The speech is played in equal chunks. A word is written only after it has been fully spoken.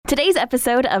Today's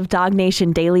episode of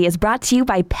DawgNation Daily is brought to you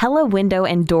by Pella Window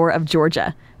and Door of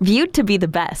Georgia, viewed to be the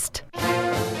best.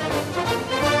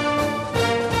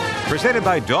 Presented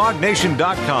by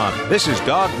DawgNation.com. This is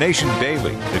DawgNation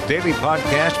Daily, the daily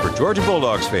podcast for Georgia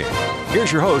Bulldogs fans.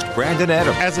 Here's your host, Brandon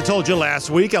Adams. As I told you last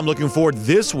week, I'm looking forward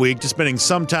this week to spending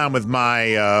some time with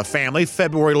my family.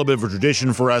 February, a little bit of a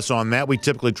tradition for us on that. We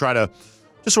typically try to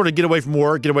just sort of get away from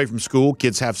work, get away from school.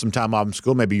 Kids have some time off from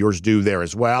school. Maybe yours do there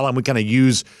as well. And we kind of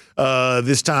use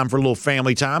this time for a little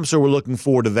family time. So we're looking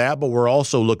forward to that. But we're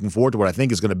also looking forward to what I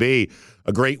think is going to be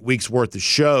a great week's worth of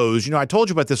shows. You know, I told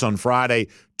you about this on Friday.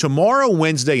 Tomorrow,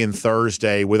 Wednesday, and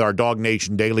Thursday with our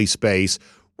DawgNation Daily space,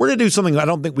 we're going to do something I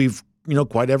don't think we've,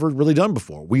 quite ever really done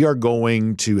before. We are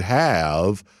going to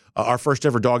have our first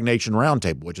ever DawgNation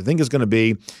Roundtable, which I think is going to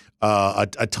be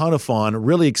a ton of fun.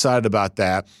 Really excited about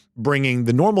that. Bringing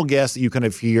the normal guests that you kind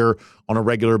of hear on a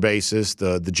regular basis,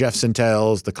 the Jeff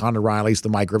Sentels, the Connor Rileys, the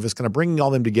Mike Griffiths, kind of bringing all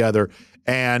them together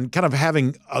and kind of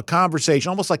having a conversation,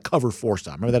 almost like Cover 4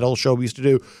 style. Remember that old show we used to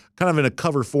do? Kind of in a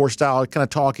Cover 4 style, kind of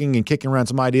talking and kicking around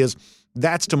some ideas.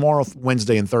 That's tomorrow,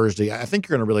 Wednesday, and Thursday. I think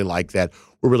you're going to really like that.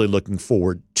 We're really looking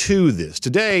forward to this.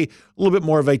 Today, a little bit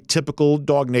more of a typical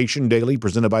DawgNation Daily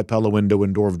presented by Pella Window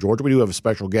and Door of Georgia. We do have a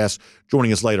special guest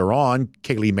joining us later on.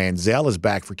 Kaylee Mansell is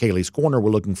back for Kaylee's Corner.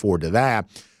 We're looking forward to that.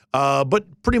 But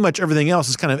pretty much everything else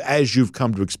is kind of as you've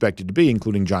come to expect it to be,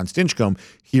 including Jon Stinchcomb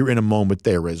here in a moment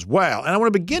there as well. And I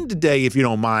want to begin today, if you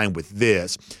don't mind, with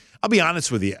this. I'll be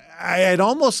honest with you. I had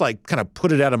almost kind of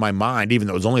put it out of my mind, even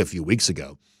though it was only a few weeks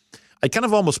ago. I kind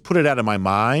of almost put it out of my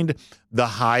mind, the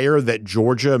hire that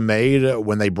Georgia made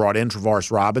when they brought in Travaris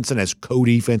Robinson as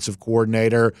co-defensive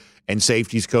coordinator and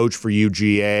safeties coach for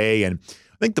UGA. And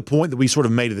I think the point that we sort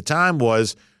of made at the time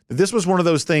was that this was one of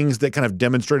those things that kind of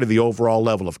demonstrated the overall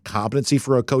level of competency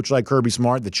for a coach like Kirby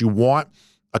Smart, that you want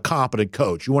a competent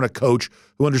coach. You want a coach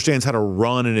who understands how to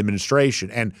run an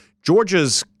administration. And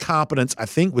Georgia's competence, I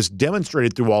think, was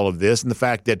demonstrated through all of this and the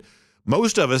fact that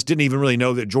most of us didn't even really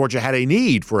know that Georgia had a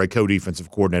need for a co-defensive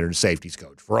coordinator and safeties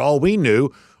coach. For all we knew,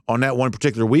 on that one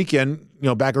particular weekend,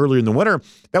 back earlier in the winter,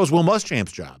 that was Will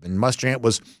Muschamp's job, and Muschamp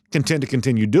was content to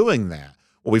continue doing that.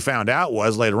 What we found out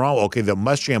was later on, okay, that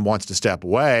Muschamp wants to step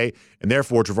away, and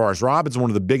therefore Travaris Robinson, one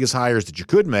of the biggest hires that you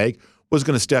could make, was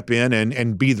going to step in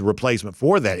and be the replacement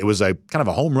for that. It was a kind of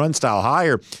a home run style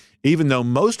hire, even though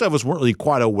most of us weren't really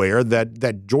quite aware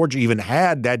that Georgia even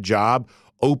had that job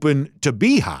open to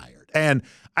be hired. And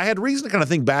I had reason to kind of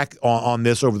think back on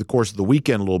this over the course of the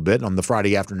weekend a little bit, on the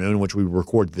Friday afternoon in which we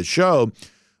recorded the show,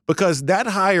 because that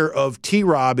hire of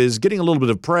T-Rob is getting a little bit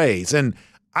of praise. And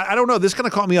I don't know, this kind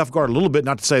of caught me off guard a little bit,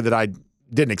 not to say that I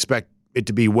didn't expect it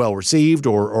to be well received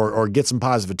or get some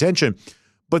positive attention.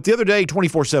 But the other day,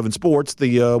 24/7 Sports,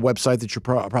 the website that you're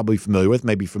probably familiar with,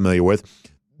 maybe familiar with,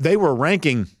 they were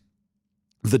ranking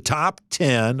the top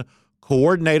 10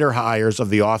 coordinator hires of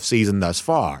the offseason thus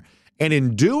far. And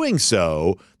in doing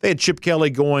so, they had Chip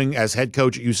Kelly going as head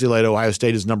coach at UCLA. Ohio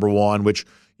State is number one, which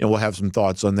we'll have some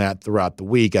thoughts on that throughout the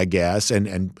week, I guess,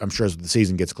 and I'm sure as the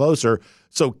season gets closer.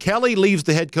 So Kelly leaves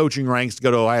the head coaching ranks to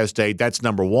go to Ohio State. That's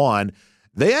number one.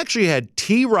 They actually had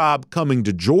T-Rob coming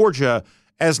to Georgia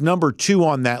as number two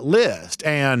on that list.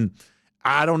 And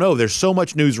I don't know. There's so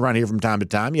much news around here from time to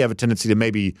time. You have a tendency to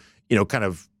maybe, kind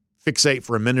of fixate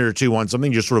for a minute or two on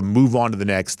something, just sort of move on to the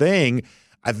next thing.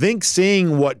 I think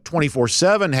seeing what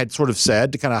 24/7 had sort of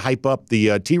said to kind of hype up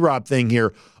the T-Rob thing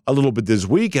here a little bit this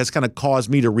week has kind of caused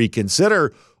me to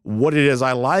reconsider what it is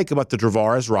I like about the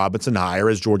Travaris Robinson hire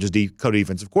as Georgia's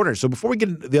co-defensive coordinator. So before we get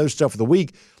into the other stuff of the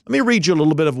week, let me read you a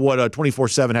little bit of what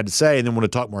 24/7 had to say, and then we'll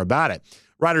talk more about it.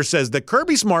 Writer says that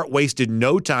Kirby Smart wasted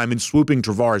no time in swooping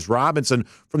Travaris Robinson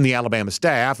from the Alabama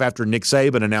staff after Nick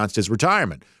Saban announced his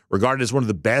retirement. Regarded as one of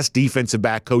the best defensive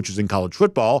back coaches in college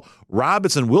football,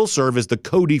 Robinson will serve as the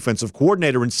co-defensive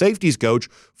coordinator and safeties coach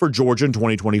for Georgia in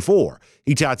 2024.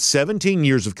 He touts 17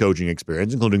 years of coaching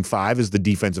experience, including 5 as the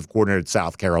defensive coordinator at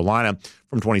South Carolina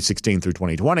from 2016 through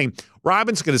 2020.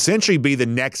 Robinson could essentially be the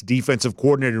next defensive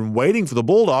coordinator in waiting for the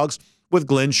Bulldogs, with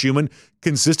Glenn Schumann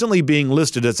consistently being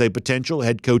listed as a potential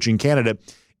head coaching candidate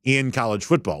in college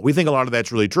football. We think a lot of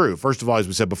that's really true. First of all, as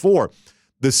we said before,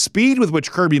 the speed with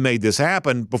which Kirby made this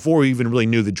happen, before we even really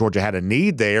knew that Georgia had a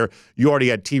need there, you already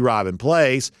had T-Rob in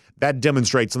place. That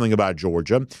demonstrates something about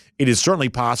Georgia. It is certainly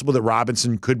possible that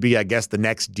Robinson could be, I guess, the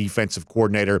next defensive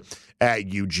coordinator at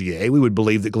UGA. We would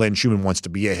believe that Glenn Schumann wants to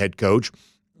be a head coach.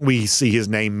 We see his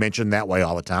name mentioned that way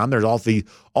all the time. There's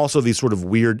also these sort of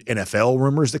weird NFL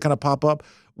rumors that kind of pop up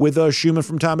with Schumann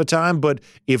from time to time. But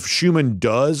if Schumann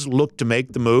does look to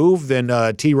make the move, then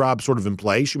T-Rob's sort of in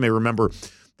place. You may remember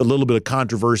the little bit of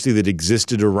controversy that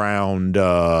existed around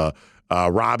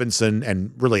Robinson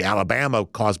and really Alabama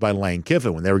caused by Lane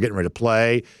Kiffin when they were getting ready to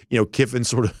play. Kiffin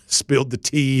sort of spilled the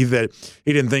tea that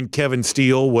he didn't think Kevin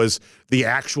Steele was the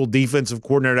actual defensive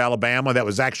coordinator at Alabama. That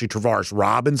was actually Travaris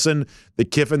Robinson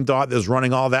that Kiffin thought that was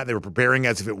running all that. They were preparing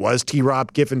as if it was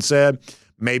T-Rob, Kiffin said.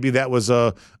 Maybe that was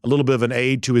a little bit of an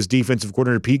aid to his defensive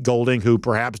coordinator, Pete Golding, who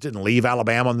perhaps didn't leave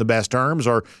Alabama on the best terms,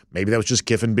 or maybe that was just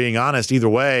Kiffin being honest. Either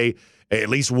way, at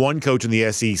least one coach in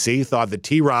the SEC thought that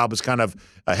T-Rob was kind of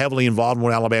heavily involved in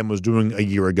what Alabama was doing a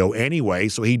year ago anyway,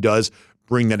 so he does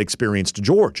bring that experience to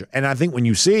Georgia. And I think when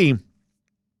you see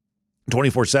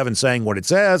 24/7 saying what it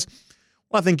says,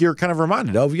 well, I think you're kind of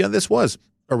reminded of, this was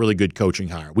a really good coaching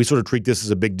hire. We sort of treat this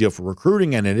as a big deal for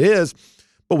recruiting, and it is.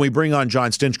 But when we bring on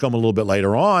Jon Stinchcomb a little bit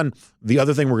later on, the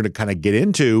other thing we're going to kind of get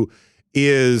into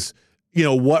is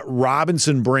what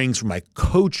Robinson brings from a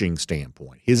coaching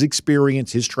standpoint, his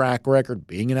experience, his track record,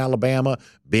 being in Alabama,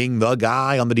 being the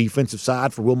guy on the defensive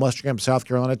side for Will Muschamp's South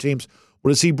Carolina teams.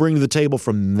 What does he bring to the table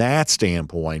from that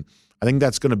standpoint? I think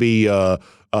that's going to be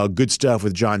good stuff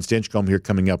with Jon Stinchcomb here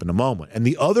coming up in a moment. And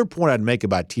the other point I'd make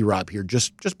about T-Rob here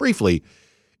just briefly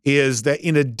is that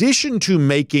in addition to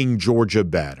making Georgia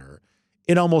better,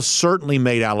 it almost certainly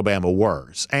made Alabama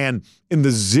worse. And in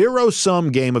the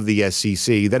zero-sum game of the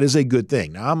SEC, that is a good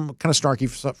thing. Now, I'm kind of snarky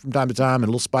from time to time and a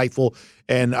little spiteful,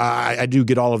 and I do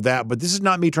get all of that, but this is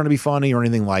not me trying to be funny or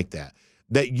anything like that.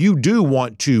 That you do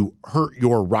want to hurt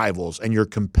your rivals and your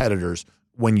competitors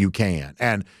when you can.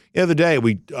 And the other day,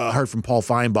 we heard from Paul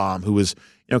Feinbaum, who was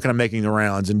kind of making the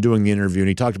rounds and doing the interview, and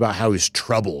he talked about how he's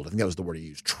troubled. I think that was the word he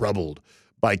used, troubled,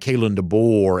 by Kalen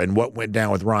DeBoer and what went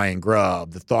down with Ryan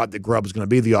Grubb, the thought that Grubb was going to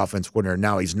be the offensive coordinator,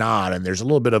 now he's not. And there's a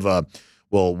little bit of a,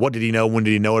 well, what did he know? When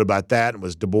did he know it about that? And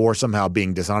was DeBoer somehow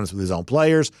being dishonest with his own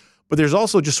players? But there's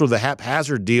also just sort of the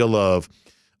haphazard deal of,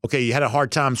 okay, you had a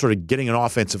hard time sort of getting an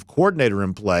offensive coordinator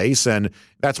in place, and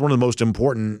that's one of the most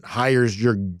important hires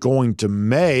you're going to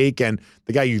make, and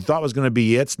the guy you thought was going to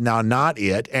be it's now not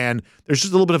it, and there's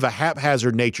just a little bit of a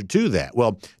haphazard nature to that.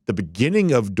 Well, the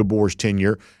beginning of DeBoer's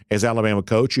tenure as Alabama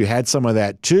coach, you had some of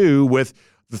that too with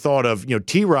the thought of,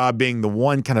 T-Rob being the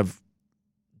one kind of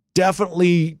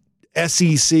definitely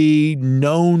SEC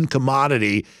known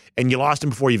commodity, and you lost him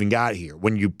before you even got here.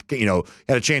 When you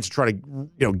had a chance to try to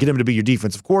get him to be your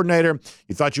defensive coordinator,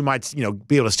 you thought you might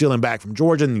be able to steal him back from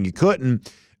Georgia, and then you couldn't.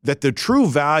 That the true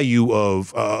value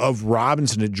of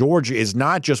Robinson at Georgia is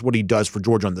not just what he does for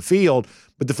Georgia on the field,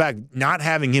 but the fact not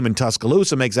having him in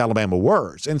Tuscaloosa makes Alabama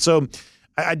worse. And so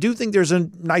I do think there's a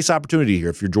nice opportunity here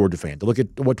if you're a Georgia fan to look at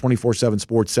what 24/7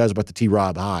 Sports says about the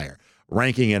T-Rob hire,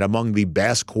 ranking it among the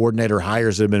best coordinator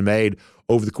hires that have been made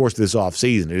over the course of this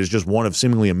offseason. It is just one of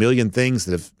seemingly a million things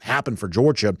that have happened for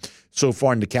Georgia so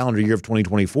far in the calendar year of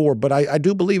 2024. But I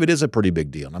do believe it is a pretty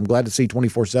big deal. And I'm glad to see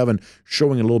 24/7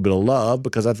 showing a little bit of love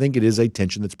because I think it is a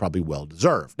tension that's probably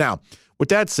well-deserved. Now, with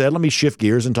that said, let me shift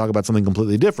gears and talk about something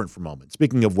completely different for a moment.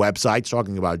 Speaking of websites,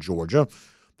 talking about Georgia,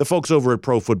 the folks over at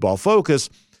Pro Football Focus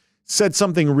said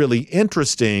something really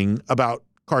interesting about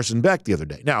Carson Beck the other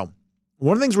day. Now,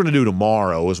 one of the things we're going to do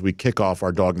tomorrow as we kick off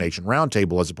our DawgNation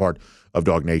Roundtable as a part of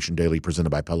DawgNation Daily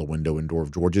presented by Pella Window and Door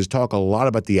of Georgia is talk a lot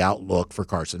about the outlook for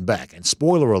Carson Beck. And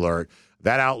spoiler alert,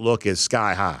 that outlook is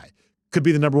sky high. Could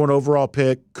be the number one overall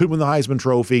pick, could win the Heisman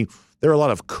Trophy. There are a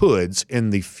lot of coulds in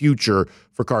the future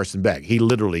for Carson Beck. He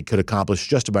literally could accomplish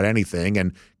just about anything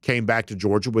and came back to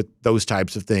Georgia with those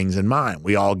types of things in mind.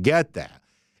 We all get that.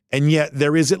 And yet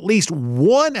there is at least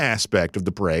one aspect of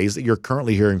the praise that you're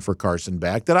currently hearing for Carson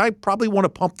Beck that I probably want to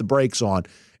pump the brakes on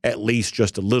at least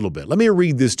just a little bit. Let me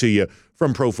read this to you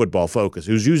from Pro Football Focus,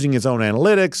 who's using his own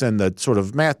analytics and the sort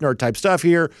of math nerd type stuff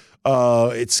here.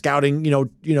 It's scouting,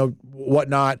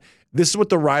 whatnot. This is what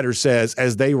the writer says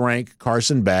as they rank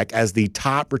Carson Beck as the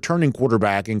top returning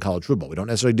quarterback in college football. We don't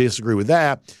necessarily disagree with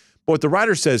that. But what the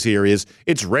writer says here is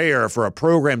it's rare for a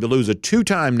program to lose a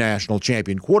two-time national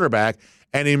champion quarterback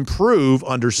and improve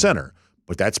under center.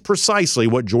 But that's precisely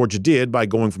what Georgia did by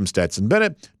going from Stetson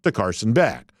Bennett to Carson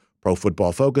Beck. Pro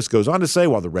Football Focus goes on to say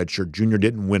while the redshirt junior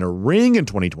didn't win a ring in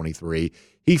 2023,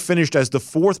 he finished as the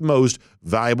fourth most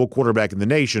valuable quarterback in the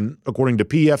nation, according to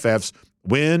PFF's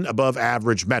win above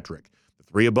average metric. The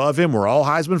three above him were all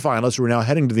Heisman finalists who are now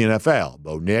heading to the NFL: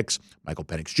 Bo Nix, Michael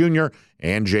Penix Jr.,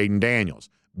 and Jaden Daniels.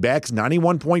 Beck's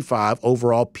 91.5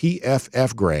 overall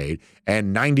PFF grade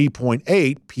and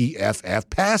 90.8 PFF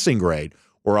passing grade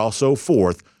were also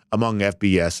fourth among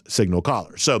FBS signal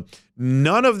callers. So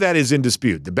none of that is in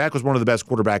dispute. The Beck was one of the best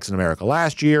quarterbacks in America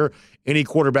last year. Any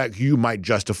quarterback who you might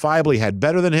justifiably had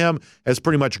better than him has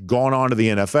pretty much gone on to the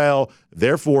NFL.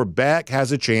 Therefore, Beck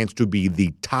has a chance to be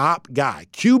the top guy,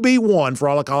 QB1 for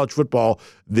all of college football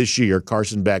this year.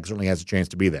 Carson Beck certainly has a chance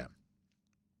to be that.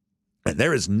 And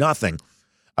there is nothing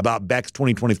about Beck's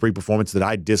 2023 performance that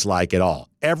I dislike at all.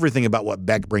 Everything about what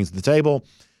Beck brings to the table,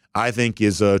 I think,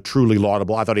 is truly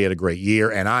laudable. I thought he had a great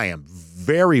year, and I am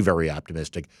very, very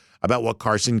optimistic about what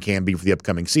Carson can be for the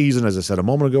upcoming season. As I said a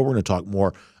moment ago, we're going to talk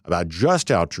more about just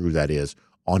how true that is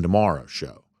on tomorrow's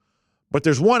show. But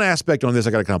there's one aspect on this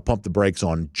I got to kind of pump the brakes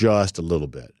on just a little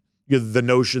bit. The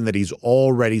notion that he's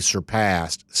already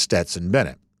surpassed Stetson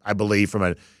Bennett. I believe from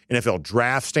an NFL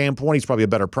draft standpoint, he's probably a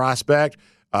better prospect.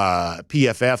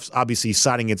 PFF's obviously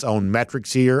citing its own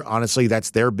metrics here. Honestly, that's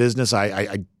their business.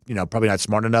 I probably not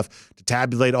smart enough to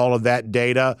tabulate all of that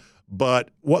data. But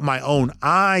what my own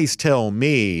eyes tell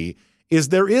me is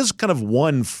there is kind of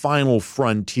one final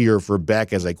frontier for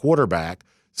Beck as a quarterback,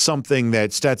 something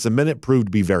that Stetson Bennett proved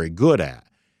to be very good at.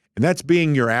 And that's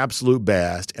being your absolute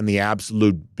best and the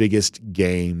absolute biggest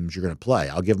games you're going to play.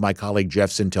 I'll give my colleague Jeff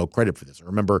Sintel credit for this. I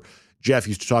remember Jeff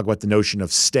used to talk about the notion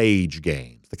of stage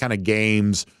games, the kind of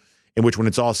games in which when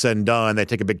it's all said and done, they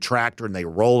take a big tractor and they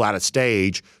roll out a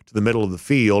stage to the middle of the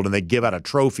field and they give out a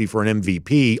trophy for an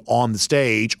MVP on the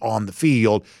stage, on the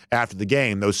field after the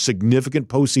game, those significant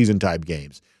postseason type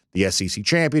games. The SEC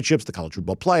championships, the college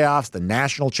football playoffs, the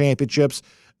national championships.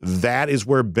 That is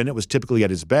where Bennett was typically at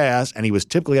his best, and he was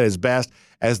typically at his best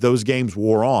as those games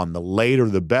wore on. The later,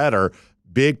 the better.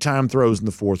 Big-time throws in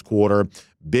the fourth quarter,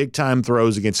 big-time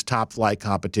throws against top-flight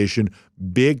competition,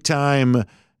 big-time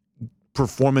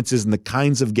performances in the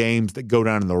kinds of games that go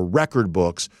down in the record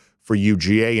books for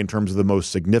UGA in terms of the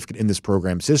most significant in this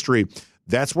program's history.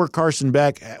 That's where Carson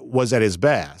Beck was at his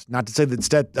best. Not to say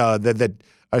that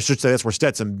I should say that's where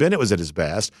Stetson Bennett was at his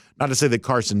best. Not to say that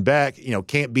Carson Beck,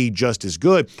 can't be just as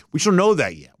good. We don't know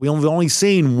that yet. We've only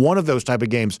seen one of those type of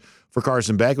games for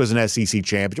Carson Beck. It was an SEC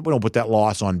championship. We don't put that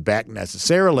loss on Beck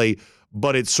necessarily,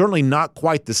 but it's certainly not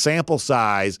quite the sample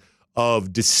size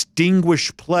of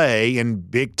distinguished play and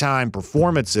big-time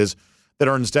performances that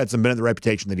earned Stetson Bennett the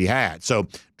reputation that he had. So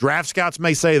draft scouts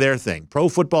may say their thing. Pro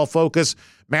Football Focus,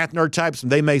 math nerd types,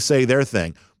 they may say their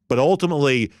thing. But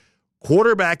ultimately,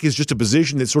 quarterback is just a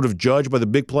position that's sort of judged by the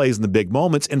big plays and the big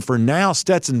moments. And for now,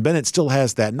 Stetson Bennett still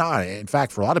has that nod. In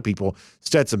fact, for a lot of people,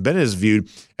 Stetson Bennett is viewed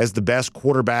as the best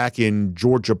quarterback in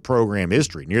Georgia program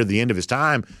history. Near the end of his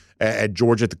time at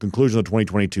Georgia at the conclusion of the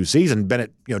 2022 season,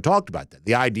 Bennett talked about that.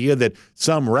 The idea that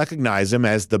some recognize him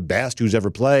as the best who's ever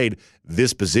played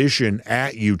this position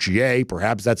at UGA.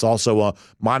 Perhaps that's also a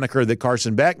moniker that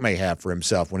Carson Beck may have for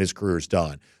himself when his career is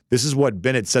done. This is what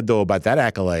Bennett said, though, about that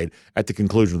accolade at the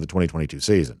conclusion of the 2022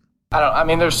 season.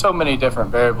 There's so many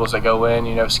different variables that go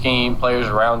in, scheme, players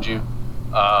around you.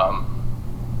 I've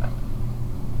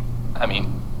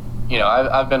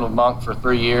been with Monk for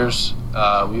 3 years.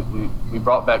 We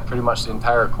brought back pretty much the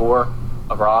entire core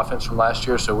of our offense from last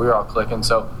year, so we were all clicking.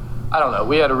 So, I don't know.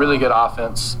 We had a really good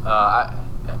offense.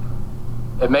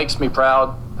 It makes me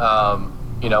proud,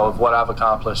 of what I've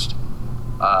accomplished.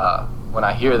 When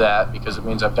I hear that, because it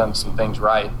means I've done some things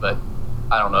right, but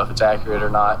I don't know if it's accurate or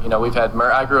not. We've had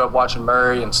Murray. I grew up watching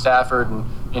Murray and Stafford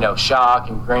and, Shock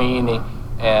and Green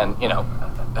and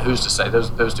who's to say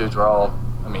those dudes were all,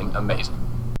 amazing.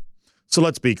 So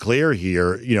let's be clear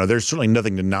here. There's certainly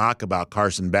nothing to knock about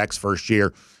Carson Beck's first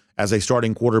year as a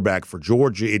starting quarterback for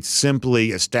Georgia. It's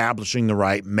simply establishing the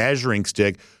right measuring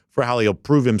stick for how he'll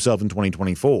prove himself in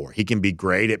 2024. He can be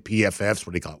great at PFF's,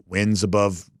 what do you call it, wins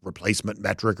above replacement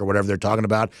metric or whatever they're talking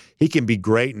about. He can be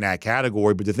great in that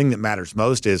category, but the thing that matters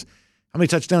most is how many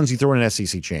touchdowns you throw in an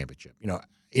SEC championship.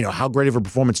 How great of a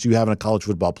performance do you have in a college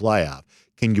football playoff?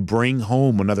 Can you bring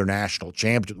home another national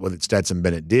championship, whether Stetson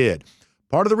Bennett did?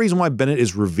 Part of the reason why Bennett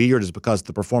is revered is because of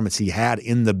the performance he had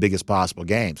in the biggest possible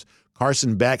games.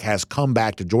 Carson Beck has come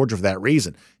back to Georgia for that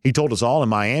reason. He told us all in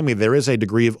Miami there is a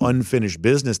degree of unfinished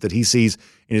business that he sees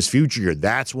in his future year.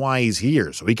 That's why he's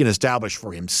here, so he can establish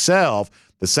for himself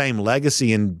the same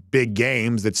legacy in big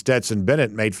games that Stetson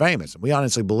Bennett made famous. And we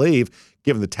honestly believe,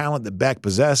 given the talent that Beck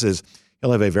possesses,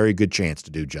 he'll have a very good chance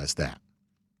to do just that.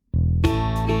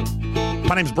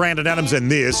 My name's Brandon Adams, and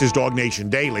this is DawgNation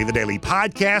Daily, the daily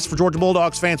podcast for Georgia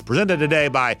Bulldogs fans, presented today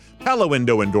by Pella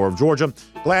Window and Door of Georgia.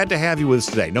 Glad to have you with us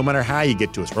today, no matter how you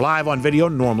get to us. We're live on video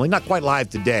normally, not quite live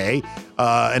today,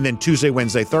 and then Tuesday,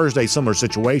 Wednesday, Thursday, similar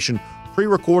situation,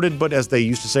 pre-recorded, but as they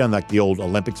used to say on the old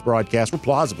Olympics broadcast, we're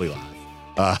plausibly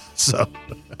live. So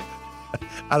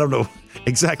I don't know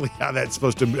exactly how that's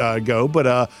supposed to go, but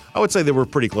I would say that we're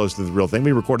pretty close to the real thing.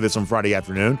 We recorded this on Friday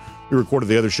afternoon. We recorded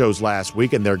the other shows last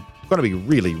week, and they're going to be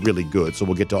really, really good, so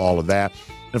we'll get to all of that.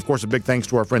 And, of course, a big thanks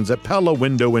to our friends at Pella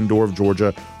Window and Door of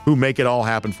Georgia who make it all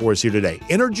happen for us here today.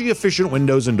 Energy-efficient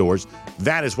windows and doors,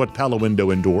 that is what Pella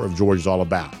Window and Door of Georgia is all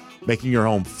about. making your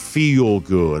home feel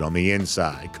good on the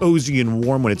inside, cozy and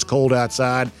warm when it's cold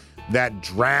outside. That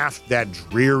draft, that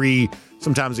dreary,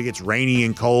 sometimes it gets rainy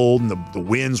and cold and the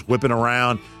wind's whipping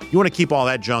around. You want to keep all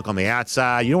that junk on the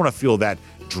outside. You don't want to feel that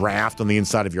draft on the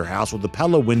inside of your house. Well, the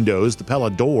Pella windows, the Pella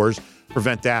doors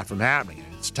prevent that from happening.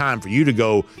 It's time for you to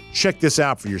go check this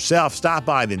out for yourself. Stop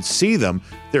by, then see them.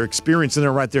 They're experiencing it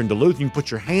right there in Duluth. You can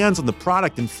put your hands on the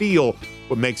product and feel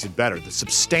what makes it better. The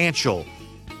substantial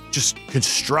just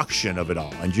construction of it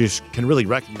all. And you just can really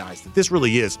recognize that this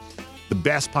really is the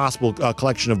best possible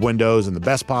collection of windows and the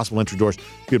best possible entry doors you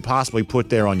could possibly put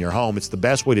there on your home. It's the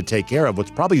best way to take care of what's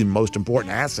probably the most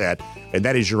important asset, and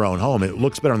that is your own home. It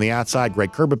looks better on the outside,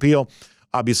 great curb appeal.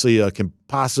 Obviously, can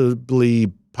positively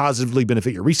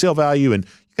benefit your resale value, and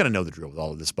you kind of know the drill with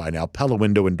all of this by now. Pella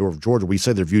Window and Door of Georgia, we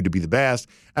say they're viewed to be the best.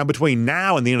 And between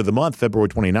now and the end of the month, February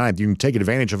 29th, you can take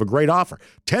advantage of a great offer.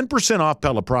 10% off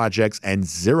Pella projects and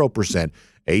 0%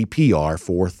 APR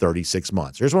for 36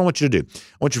 months. Here's what I want you to do. I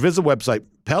want you to visit the website,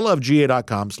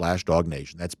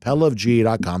 pellaofga.com/DawgNation. That's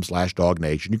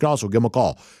pellaofga.com/DawgNation. You can also give them a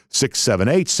call,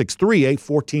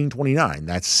 678-638-1429.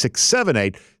 That's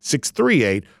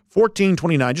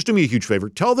 678-638-1429. Just do me a huge favor.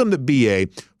 Tell them that BA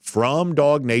from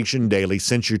DawgNation Daily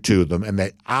sent you to them and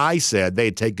that I said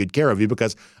they'd take good care of you,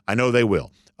 because I know they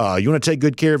will. You want to take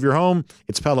good care of your home?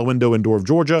 It's Pella Window and Door of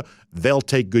Georgia. They'll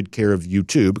take good care of you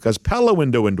too, because Pella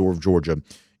Window and Door of Georgia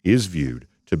is viewed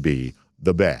to be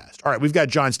the best. All right, we've got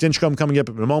Jon Stinchcomb coming up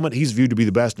in a moment. He's viewed to be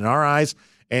the best in our eyes.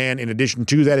 And in addition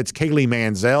to that, it's Kaylee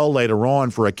Mansell later on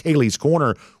for a Kaylee's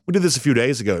Corner. We did this a few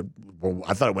days ago. Well,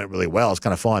 I thought it went really well. It's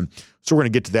kind of fun. So we're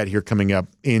going to get to that here coming up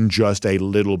in just a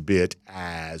little bit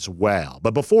as well.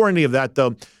 But before any of that, though,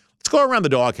 let's go around the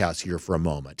doghouse here for a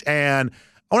moment. And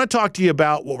I want to talk to you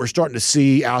about what we're starting to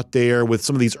see out there with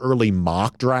some of these early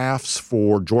mock drafts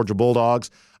for Georgia Bulldogs.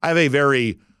 I have a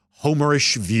very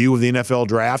homerish view of the NFL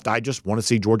draft. I just want to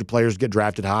see Georgia players get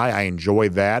drafted high. I enjoy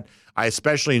that. I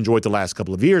especially enjoyed the last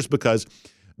couple of years because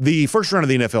the first round of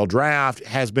the NFL draft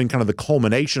has been kind of the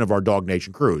culmination of our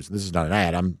DawgNation cruise. This is not an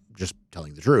ad. I'm just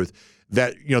telling the truth.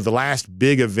 That, the last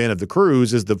big event of the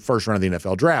cruise is the first round of the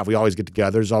NFL draft. We always get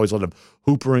together. There's always a lot of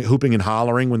hooping and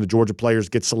hollering when the Georgia players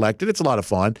get selected. It's a lot of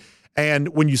fun. And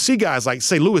when you see guys like,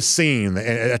 say, Lewis Cine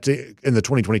in the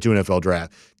 2022 NFL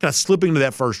draft, kind of slipping into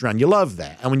that first round, you love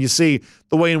that. And when you see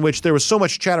the way in which there was so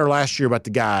much chatter last year about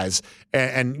the guys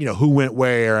and who went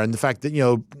where, and the fact that,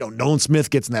 Nolan Smith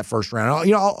gets in that first round,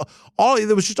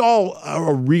 it was just all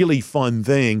a really fun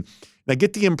thing. And I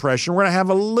get the impression we're going to have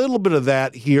a little bit of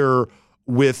that here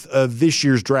with this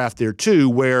year's draft there too,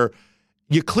 where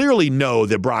you clearly know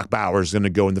that Brock Bowers is going to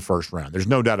go in the first round. There's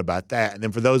no doubt about that. And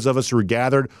then for those of us who are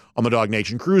gathered on the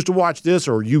DawgNation cruise to watch this,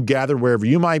 or you gathered wherever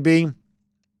you might be,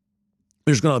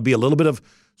 there's going to be a little bit of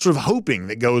sort of hoping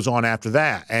that goes on after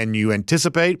that. And you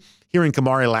anticipate hearing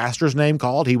Kamari Laster's name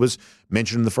called. He was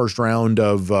mentioned in the first round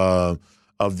of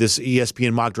this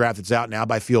ESPN mock draft that's out now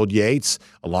by Field Yates,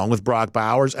 along with Brock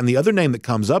Bowers. And the other name that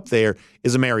comes up there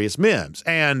is Amarius Mims.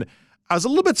 And I was a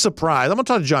little bit surprised. I'm going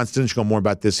to talk to Jon Stinchcomb more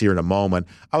about this here in a moment.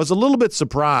 I was a little bit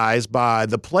surprised by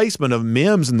the placement of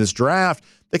Mims in this draft.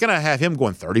 They kind of have him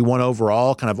going 31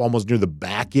 overall, kind of almost near the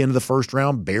back end of the first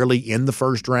round, barely in the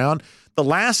first round. The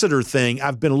Lassiter thing,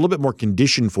 I've been a little bit more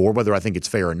conditioned for, whether I think it's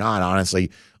fair or not.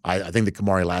 Honestly, I think that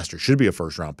Kamari Laster should be a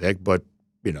first-round pick, but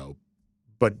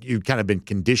you've kind of been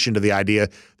conditioned to the idea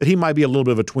that he might be a little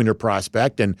bit of a tweener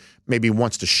prospect and maybe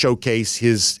wants to showcase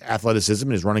his athleticism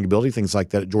and his running ability, things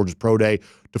like that at Georgia's Pro Day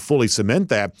to fully cement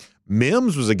that.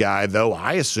 Mims was a guy, though,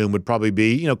 I assume would probably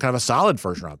be, kind of a solid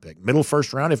first-round pick, middle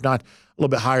first round, if not a little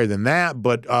bit higher than that.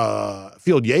 But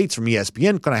Field Yates from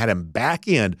ESPN kind of had him back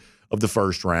end of the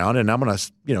first round. And I'm going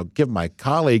to, give my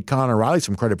colleague Connor Riley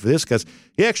some credit for this because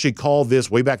he actually called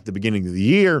this way back at the beginning of the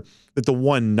year that the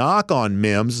one knock on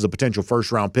Mims as a potential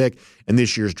first-round pick in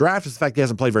this year's draft is the fact he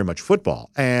hasn't played very much football.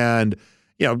 And,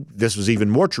 this was even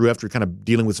more true after kind of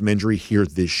dealing with some injury here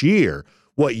this year.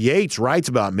 What Yates writes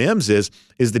about Mims is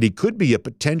that he could be a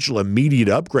potential immediate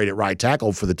upgrade at right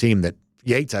tackle for the team that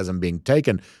Yates has him being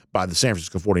taken by the San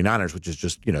Francisco 49ers, which is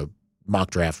just,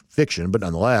 mock draft fiction, but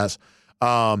nonetheless.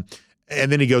 And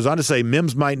then he goes on to say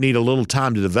Mims might need a little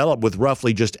time to develop with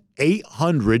roughly just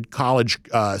 800 college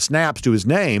snaps to his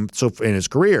name in his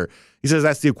career. He says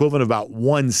that's the equivalent of about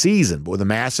one season, but with a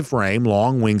massive frame,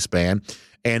 long wingspan,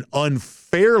 and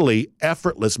unfairly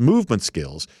effortless movement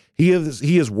skills, he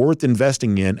is worth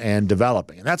investing in and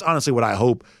developing. And that's honestly what I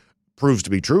hope proves to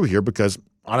be true here because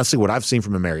honestly what I've seen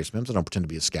from Amarius Mims, I don't pretend to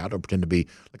be a scout, I don't pretend to be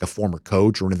like a former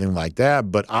coach or anything like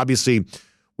that, but obviously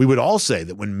we would all say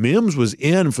that when Mims was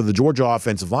in for the Georgia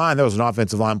offensive line, that was an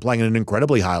offensive line playing at an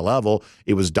incredibly high level.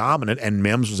 It was dominant, and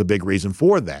Mims was a big reason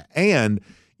for that. And,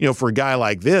 for a guy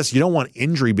like this, you don't want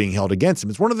injury being held against him.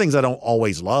 It's one of the things I don't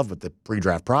always love with the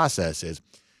pre-draft process is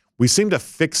we seem to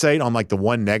fixate on like the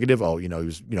one negative. Oh, he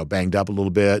was, banged up a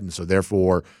little bit, and so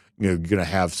therefore, you're going to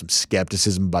have some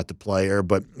skepticism about the player.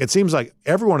 But it seems like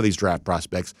every one of these draft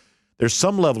prospects, there's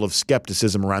some level of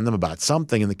skepticism around them about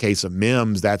something. In the case of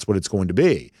Mims, that's what it's going to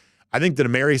be. I think that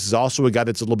Amarius is also a guy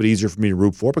that's a little bit easier for me to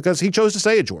root for because he chose to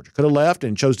stay at Georgia. Could have left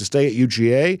and chose to stay at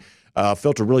UGA,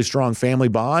 felt a really strong family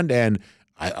bond. And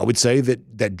I would say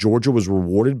that Georgia was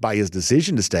rewarded by his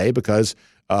decision to stay because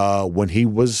when he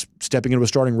was stepping into a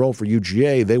starting role for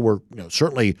UGA, they were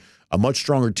certainly a much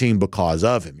stronger team because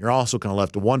of him. You're also kind of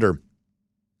left to wonder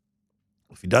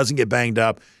if he doesn't get banged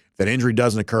up, that injury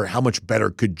doesn't occur, how much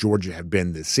better could Georgia have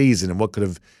been this season, and what could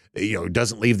have,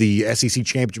 doesn't leave the SEC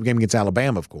championship game against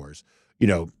Alabama, of course.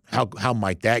 How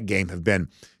might that game have been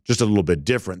just a little bit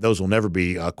different? Those will never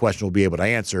be a question we'll be able to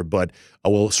answer, but I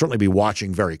will certainly be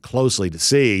watching very closely to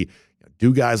see,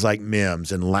 do guys like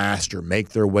Mims and Laster make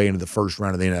their way into the first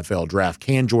round of the NFL draft?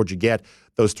 Can Georgia get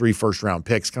those 3 first-round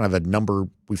picks, kind of a number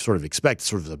we've sort of expected,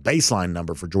 sort of a baseline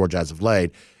number for Georgia as of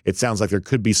late? It sounds like there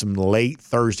could be some late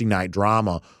Thursday night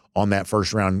drama on that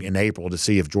first round in April to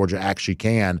see if Georgia actually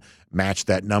can match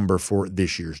that number for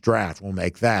this year's draft. We'll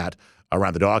make that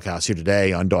around the Doghouse here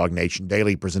today on DawgNation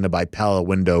Daily, presented by Pella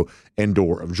Window and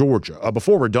Door of Georgia.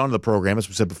 Before we're done with the program, as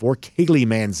we said before, Kaylee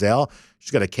Mansell, she's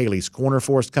got a Kaylee's Corner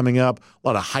for us coming up. A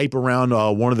lot of hype around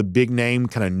one of the big-name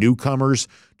kind of newcomers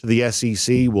to the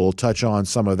SEC. We'll touch on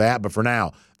some of that. But for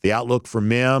now, the outlook for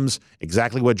Mims,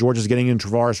 exactly what Georgia's getting in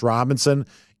Travaris Robinson,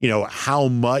 how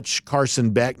much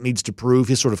Carson Beck needs to prove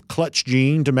his sort of clutch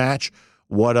gene to match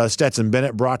what Stetson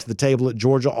Bennett brought to the table at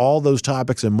Georgia. All those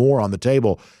topics and more on the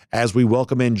table as we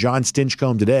welcome in Jon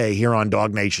Stinchcomb today here on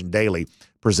DawgNation Daily,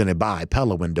 presented by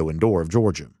Pella Window and Door of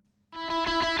Georgia.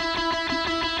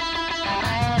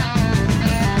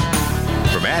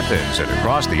 From Athens and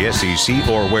across the SEC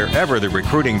or wherever the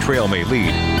recruiting trail may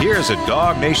lead, here's a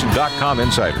DawgNation.com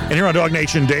insider. And here on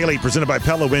DawgNation Daily, presented by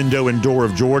Pella Window and Door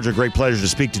of Georgia, great pleasure to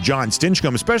speak to Jon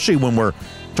Stinchcomb, especially when we're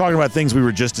talking about things we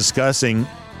were just discussing,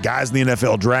 guys in the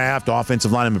NFL draft,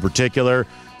 offensive line in particular.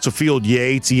 So Field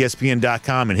Yates,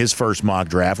 ESPN.com, in his first mock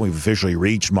draft. We've officially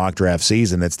reached mock draft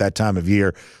season. It's that time of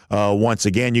year. Once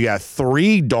again, you got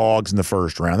 3 dogs in the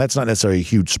first round. That's not necessarily a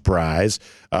huge surprise.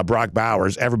 Brock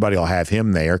Bowers, everybody will have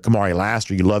him there. Kamari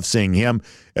Laster, you love seeing him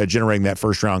generating that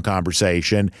first-round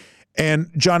conversation. And,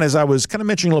 John, as I was kind of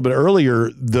mentioning a little bit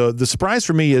earlier, the surprise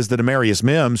for me is that Amarius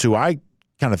Mims, who I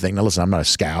kind of think, now listen, I'm not a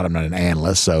scout, I'm not an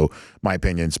analyst, so my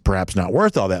opinion's perhaps not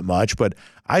worth all that much, but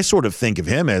I sort of think of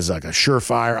him as like a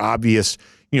surefire, obvious,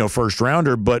 first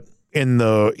rounder. But in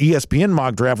the ESPN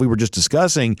mock draft we were just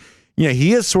discussing,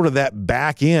 he is sort of that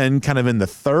back end, kind of in the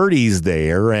 30s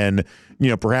there, and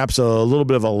perhaps a little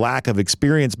bit of a lack of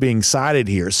experience being cited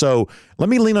here. So let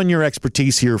me lean on your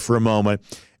expertise here for a moment.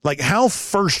 Like, how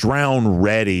first round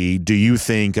ready do you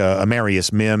think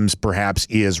Amarius Mims perhaps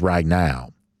is right now?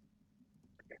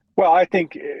 Well, I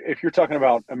think if you're talking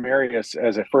about Amarius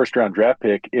as a first-round draft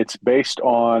pick, it's based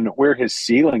on where his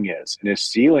ceiling is. And his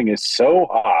ceiling is so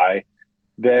high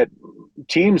that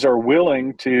teams are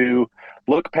willing to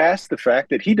look past the fact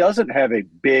that he doesn't have a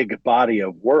big body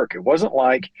of work. It wasn't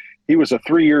like he was a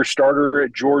 3-year starter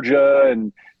at Georgia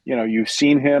and, you've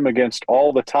seen him against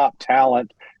all the top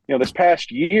talent. This past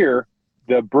year,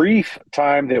 the brief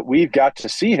time that we've got to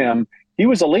see him, he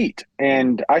was elite,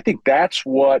 and I think that's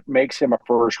what makes him a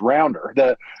first rounder.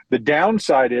 The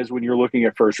downside is when you're looking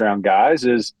at first round guys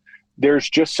is there's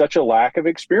just such a lack of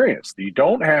experience. You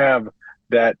don't have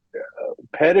that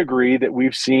pedigree that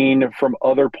we've seen from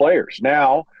other players.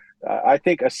 Now, I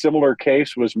think a similar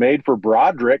case was made for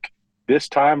Broderick this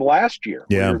time last year.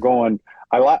 Yeah. You're going,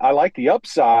 I like the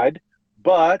upside,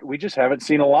 but we just haven't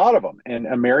seen a lot of them. And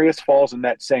Amarius falls in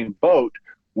that same boat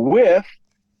with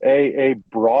a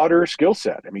broader skill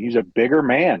set. I mean, he's a bigger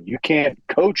man. You can't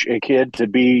coach a kid to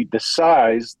be the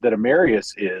size that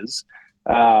Amarius is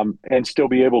and still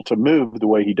be able to move the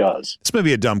way he does. This may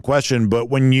be a dumb question, but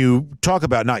when you talk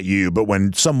about, not you, but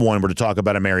when someone were to talk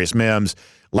about Amarius Mims'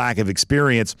 lack of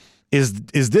experience, is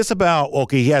this about,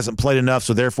 okay, he hasn't played enough,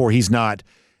 so therefore he's not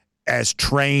as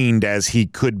trained as he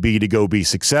could be to go be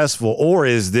successful? Or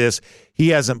is this he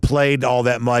hasn't played all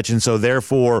that much, and so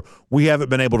therefore we haven't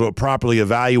been able to properly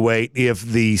evaluate if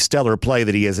the stellar play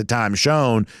that he has at times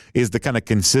shown is the kind of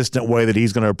consistent way that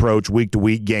he's going to approach week to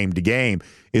week, game to game?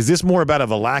 Is this more about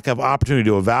a lack of opportunity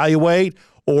to evaluate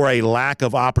or a lack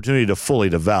of opportunity to fully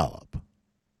develop?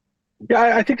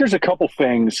 Yeah, I think there's a couple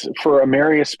things for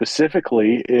Amarius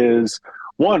specifically. Is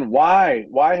one, why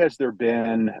has there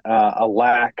been a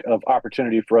lack of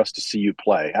opportunity for us to see you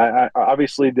play?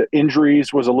 Obviously, the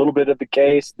injuries was a little bit of the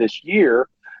case this year,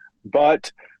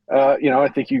 but I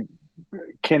think you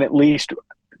can at least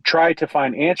try to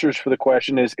find answers for the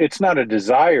question. Is it's not a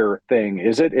desire thing,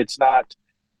 is it? It's not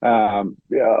a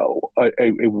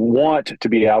want to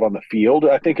be out on the field.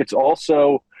 I think it's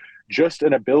also just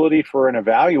an ability for an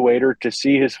evaluator to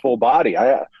see his full body.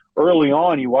 Early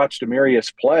on, you watched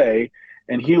Amarius play,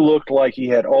 and he looked like he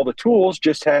had all the tools,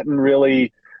 just hadn't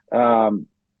really found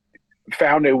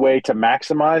a way to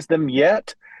maximize them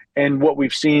yet. And what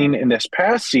we've seen in this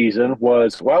past season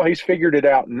was, well, he's figured it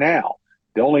out now.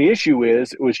 The only issue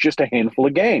is it was just a handful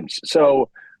of games. So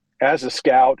as a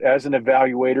scout, as an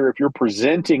evaluator, if you're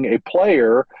presenting a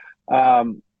player,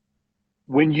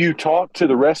 when you talk to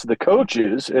the rest of the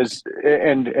coaches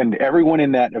and everyone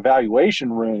in that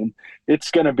evaluation room,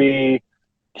 it's going to be,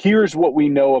 here's what we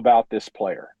know about this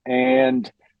player.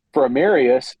 And for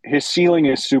Amarius, his ceiling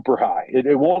is super high.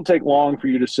 It won't take long for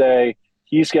you to say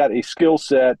he's got a skill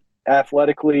set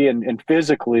athletically and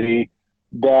physically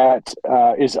that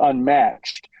is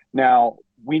unmatched. Now,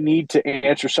 we need to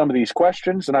answer some of these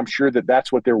questions, and I'm sure that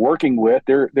that's what they're working with.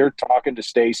 They're talking to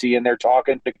Stacy and they're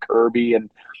talking to Kirby and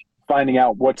finding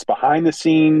out what's behind the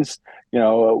scenes,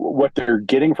 what they're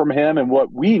getting from him. And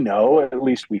what we know, at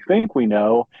least we think we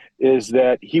know, is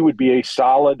that he would be a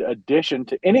solid addition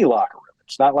to any locker room.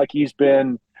 It's not like he's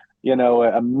been,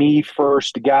 a me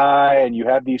first guy and you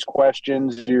have these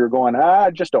questions, you're going,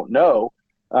 I just don't know,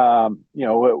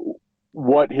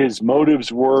 what his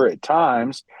motives were at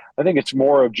times. I think it's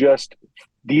more of just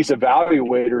these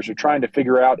evaluators are trying to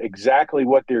figure out exactly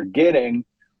what they're getting.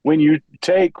 When you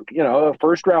take, a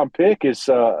first-round pick is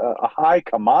a high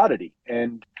commodity,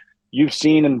 and you've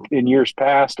seen in years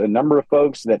past a number of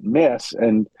folks that miss,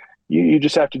 and you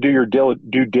just have to do your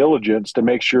due diligence to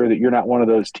make sure that you're not one of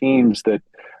those teams that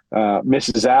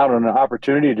misses out on an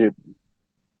opportunity to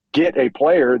get a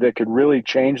player that could really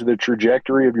change the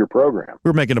trajectory of your program. We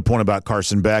were making a point about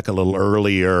Carson Beck a little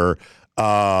earlier,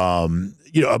 about,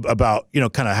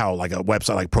 kind of how like a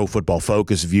website like Pro Football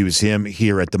Focus views him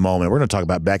here at the moment. We're going to talk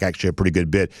about Beck actually a pretty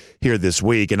good bit here this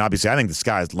week. And obviously I think the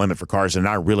sky's the limit for Carson. And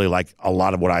I really like a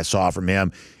lot of what I saw from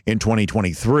him in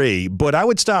 2023. But I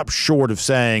would stop short of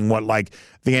saying what like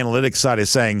the analytics side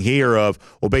is saying here of,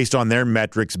 well, based on their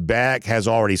metrics, Beck has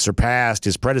already surpassed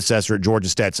his predecessor at Georgia,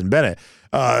 Stetson Bennett.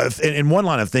 In one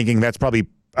line of thinking, that's probably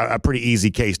a pretty easy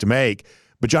case to make.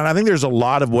 But, John, I think there's a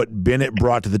lot of what Bennett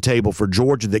brought to the table for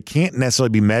Georgia that can't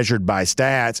necessarily be measured by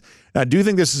stats. And I do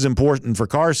think this is important for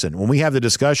Carson. When we have the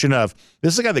discussion of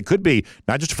this is a guy that could be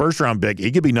not just a first-round pick, he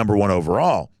could be number one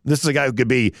overall. This is a guy who could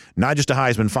be not just a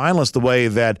Heisman finalist the way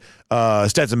that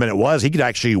Stetson Bennett was. He could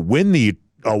actually win the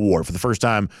award for the first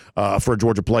time for a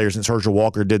Georgia player since Herschel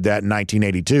Walker did that in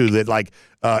 1982. That,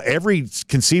 every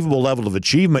conceivable level of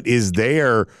achievement is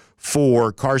there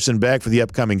for Carson Beck for the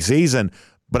upcoming season.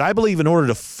 But I believe in order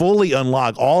to fully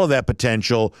unlock all of that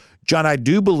potential, John, I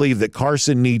do believe that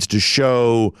Carson needs to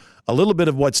show a little bit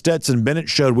of what Stetson Bennett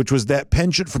showed, which was that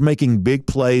penchant for making big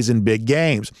plays in big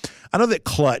games. I know that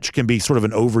clutch can be sort of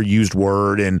an overused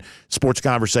word in sports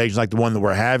conversations like the one that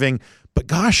we're having, but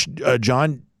gosh,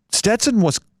 John, Stetson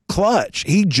was clutch.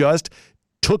 He just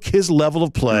took his level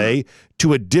of play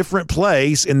to a different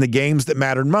place in the games that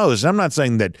mattered most. And I'm not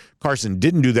saying that Carson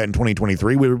didn't do that in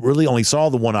 2023. We really only saw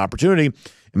the one opportunity.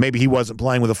 Maybe he wasn't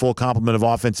playing with a full complement of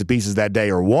offensive pieces that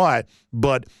day or what,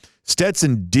 but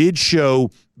Stetson did show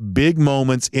big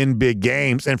moments in big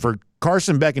games. And for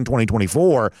Carson Beck in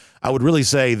 2024, I would really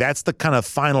say that's the kind of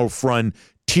final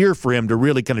frontier for him to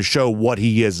really kind of show what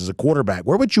he is as a quarterback.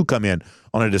 Where would you come in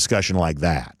on a discussion like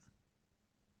that?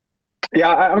 Yeah,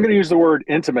 I'm going to use the word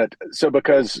intimate. So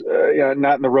because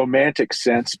not in the romantic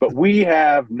sense, but we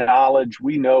have knowledge.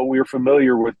 We know we're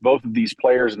familiar with both of these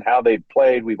players and how they've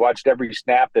played. We've watched every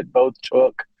snap that both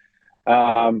took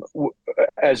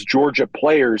as Georgia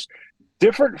players,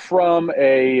 different from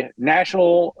a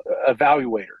national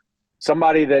evaluator,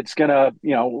 somebody that's going to,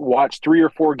 watch 3 or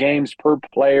 4 games per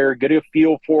player, get a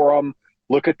feel for them,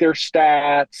 look at their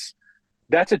stats.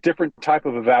 That's a different type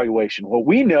of evaluation. What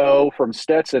we know from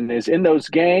Stetson is in those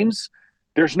games,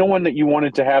 there's no one that you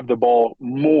wanted to have the ball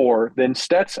more than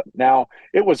Stetson. Now,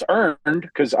 it was earned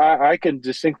because I can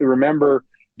distinctly remember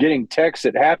getting texts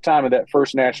at halftime of that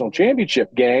first national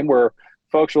championship game where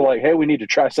folks were like, hey, we need to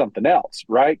try something else,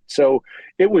 right? So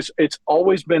it's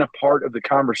always been a part of the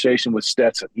conversation with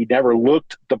Stetson. He never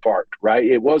looked the part, right?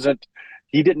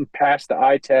 He didn't pass the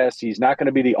eye test. He's not going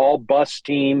to be the all-bust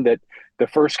team that the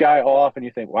first guy off and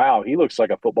you think, wow, he looks like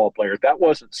a football player. That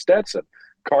wasn't Stetson.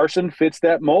 Carson fits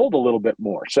that mold a little bit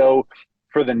more. So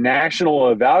for the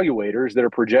national evaluators that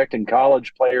are projecting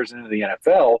college players into the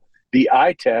NFL, the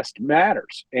eye test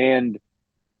matters. And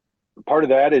part of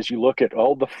that is you look at,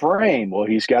 the frame. Well,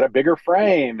 he's got a bigger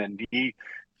frame and he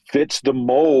fits the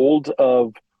mold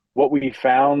of what we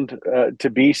found to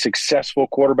be successful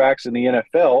quarterbacks in the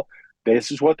NFL.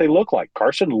 This is what they look like.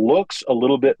 Carson looks a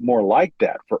little bit more like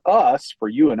that. For us, for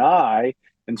you and I,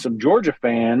 and some Georgia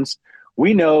fans,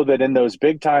 we know that in those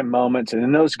big-time moments and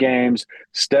in those games,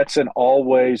 Stetson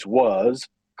always was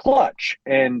clutch.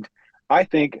 And I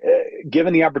think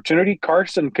given the opportunity,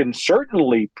 Carson can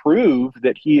certainly prove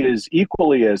that he is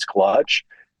equally as clutch,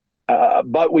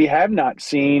 but we have not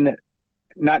seen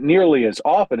not nearly as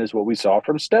often as what we saw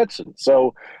from Stetson.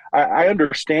 So I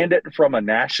understand it from a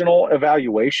national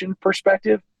evaluation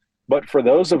perspective, but for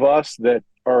those of us that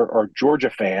are Georgia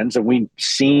fans and we've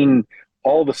seen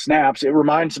all the snaps, it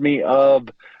reminds me of,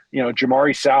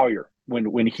 Jamari Salyer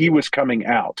when he was coming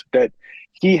out, that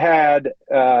he had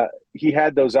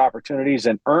those opportunities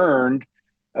and earned.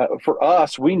 For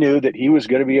us, we knew that he was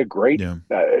going to be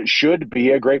should be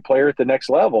a great player at the next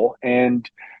level. And,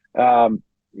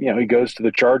 he goes to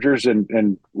the Chargers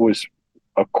and was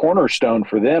a cornerstone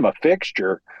for them, a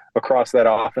fixture across that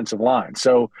offensive line.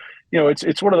 So,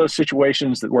 it's one of those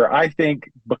situations where I think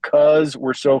because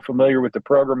we're so familiar with the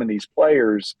program and these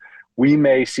players, we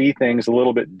may see things a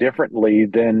little bit differently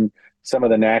than some of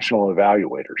the national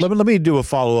evaluators. Let me do a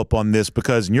follow-up on this,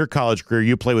 because in your college career,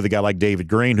 you play with a guy like David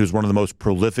Green, who's one of the most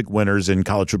prolific winners in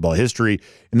college football history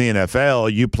in the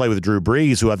NFL. You play with Drew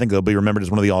Brees, who I think will be remembered as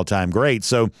one of the all-time greats.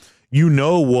 So you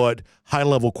know what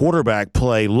high-level quarterback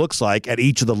play looks like at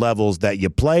each of the levels that you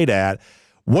played at.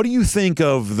 What do you think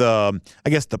of the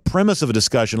premise of a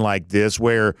discussion like this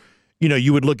where,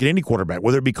 you would look at any quarterback,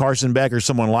 whether it be Carson Beck or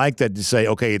someone like that, to say,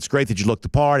 okay, it's great that you look the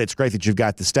part, it's great that you've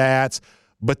got the stats,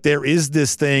 but there is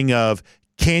this thing of,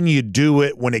 can you do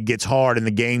it when it gets hard in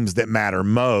the games that matter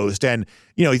most? And,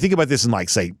 you think about this in,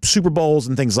 say, Super Bowls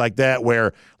and things like that,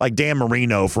 where, like Dan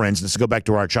Marino, for instance, to go back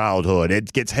to our childhood,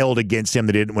 it gets held against him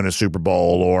that didn't win a Super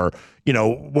Bowl, or,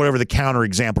 whatever the counter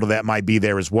example to that might be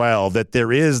there as well, that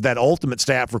there is that ultimate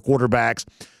stat for quarterbacks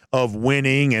of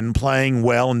winning and playing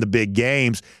well in the big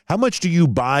games. How much do you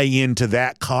buy into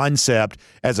that concept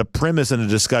as a premise in a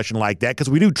discussion like that? Because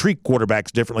we do treat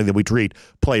quarterbacks differently than we treat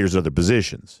players at other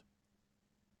positions.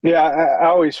 Yeah, I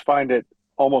always find it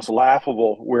almost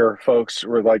laughable where folks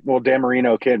were like, well, Dan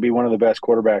Marino can't be one of the best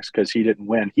quarterbacks because he didn't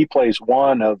win. He plays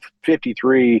one of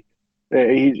 53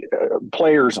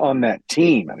 players on that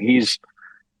team. I mean,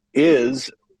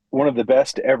 is one of the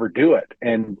best to ever do it.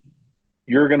 And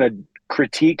you're going to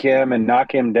critique him and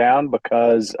knock him down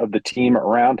because of the team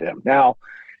around him. Now,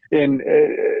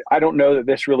 I don't know that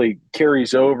this really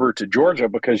carries over to Georgia,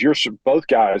 because both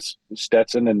guys,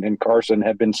 Stetson and Carson,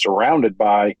 have been surrounded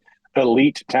by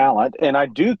elite talent. And I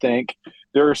do think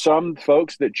there are some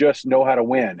folks that just know how to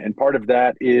win. And part of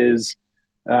that is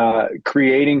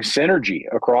creating synergy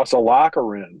across a locker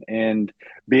room, and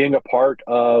being a part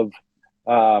of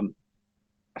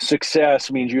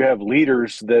success means you have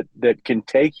leaders that can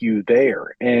take you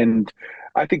there. And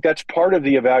I think that's part of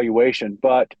the evaluation,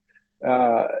 but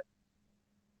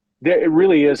it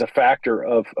really is a factor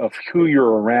of who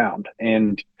you're around.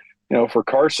 And, for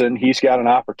Carson, he's got an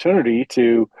opportunity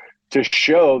to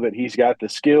show that he's got the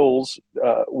skills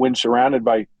when surrounded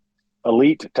by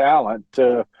elite talent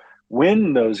to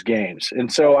win those games.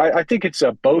 And so I think it's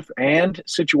a both and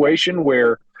situation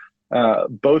where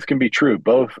both can be true,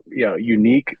 both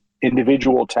unique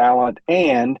individual talent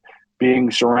and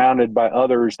being surrounded by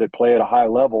others that play at a high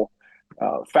level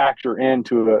factor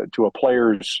into a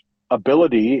player's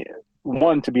ability,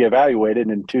 one, to be evaluated,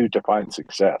 and two, to find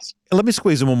success. Let me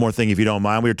squeeze in one more thing, if you don't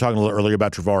mind. We were talking a little earlier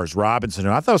about Travaris Robinson,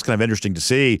 and I thought it was kind of interesting to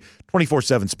see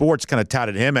 24/7 Sports kind of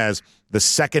touted him as the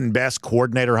second best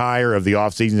coordinator hire of the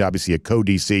offseason. Obviously a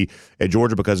co-DC at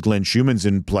Georgia because Glenn Schumann's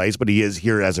in place, but he is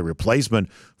here as a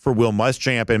replacement for Will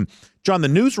Muschamp. And John, the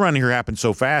news around here happens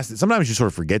so fast that sometimes you sort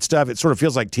of forget stuff. It sort of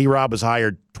feels like T-Rob was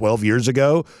hired 12 years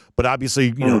ago, but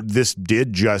obviously, this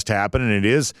did just happen, and it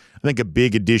is, I think, a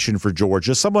big addition for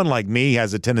Georgia. Someone like me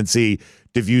has a tendency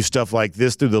to view stuff like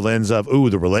this through the lens of,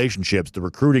 the relationships, the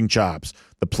recruiting chops,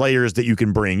 the players that you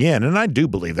can bring in. And I do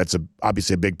believe that's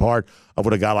obviously a big part of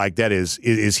what a guy like that is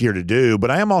here to do.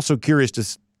 But I am also curious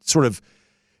to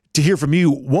hear from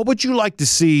you. What would you like to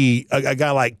see a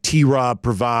guy like T-Rob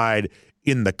provide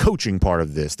in the coaching part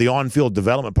of this, the on-field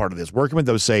development part of this, working with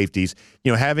those safeties,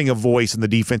 having a voice in the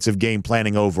defensive game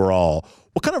planning overall?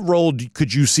 What kind of role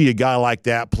could you see a guy like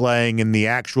that playing in the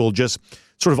actual just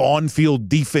sort of on-field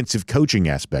defensive coaching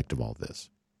aspect of all this?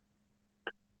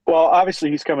 Well, obviously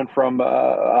he's coming from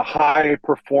a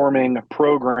high-performing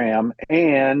program,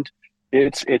 and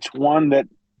it's one that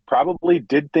probably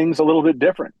did things a little bit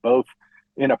different, both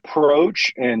in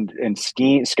approach and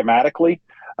schematically.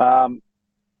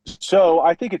 So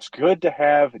I think it's good to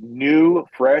have new,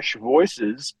 fresh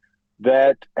voices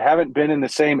that haven't been in the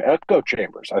same echo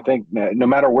chambers. I think no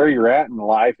matter where you're at in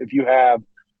life, if you have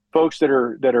folks that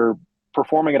are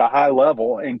performing at a high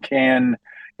level and can,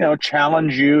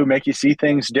 challenge you, make you see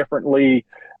things differently,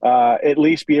 at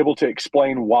least be able to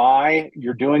explain why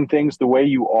you're doing things the way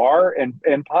you are,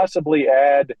 and possibly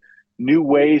add new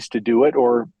ways to do it,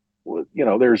 or,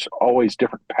 there's always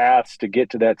different paths to get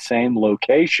to that same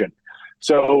location.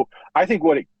 So I think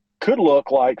what it could look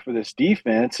like for this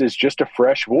defense is just a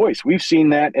fresh voice. We've seen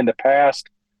that in the past,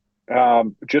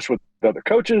 just with other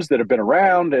coaches that have been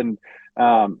around, and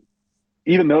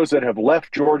even those that have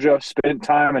left Georgia, spent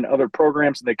time in other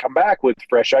programs, and they come back with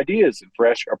fresh ideas and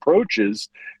fresh approaches.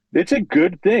 It's a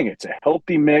good thing. It's a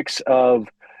healthy mix of,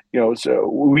 so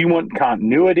we want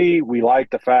continuity. We like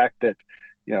the fact that,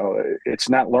 it's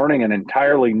not learning an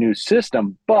entirely new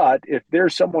system, but if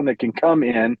there's someone that can come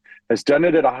in, has done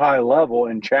it at a high level,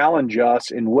 and challenge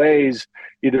us in ways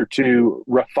either to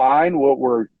refine what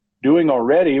we're doing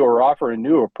already or offer a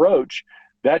new approach,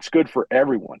 that's good for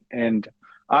everyone. And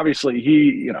obviously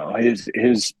he,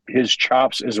 his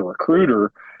chops as a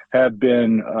recruiter have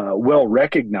been well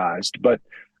recognized, but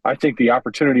I think the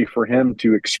opportunity for him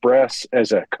to express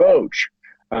as a coach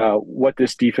what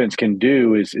this defense can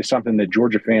do is something that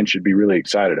Georgia fans should be really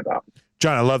excited about.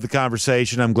 John, I love the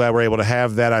conversation. I'm glad we're able to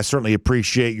have that. I certainly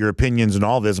appreciate your opinions and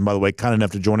all this. And by the way, kind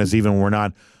enough to join us even when we're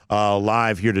not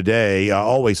live here today.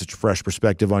 Always such a fresh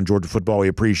perspective on Georgia football. We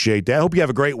appreciate that. I hope you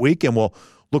have a great week, and we'll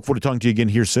look forward to talking to you again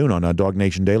here soon on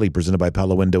DawgNation Daily, presented by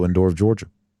Pella Window and Door of Georgia.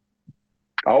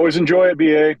 Always enjoy it,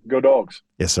 BA. Go Dogs.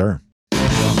 Yes, sir.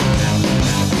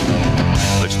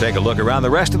 Let's take a look around the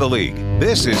rest of the league.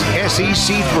 This is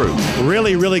SEC Through.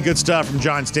 Really, really good stuff from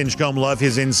Jon Stinchcomb. Love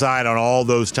his insight on all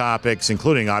those topics,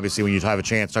 including, obviously, when you have a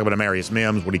chance to talk about Amarius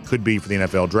Mims, what he could be for the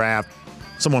NFL draft.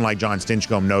 Someone like Jon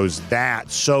Stinchcomb knows that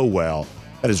so well.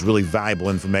 That is really valuable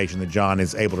information that John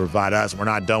is able to provide us. We're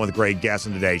not done with great guests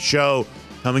in today's show.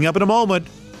 Coming up in a moment,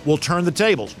 we'll turn the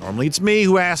tables. Normally it's me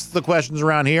who asks the questions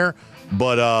around here,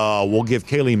 but we'll give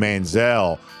Kaylee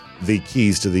Mansell the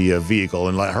keys to the vehicle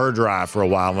and let her drive for a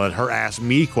while and let her ask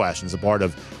me questions, a part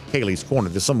of Kaylee's Corner.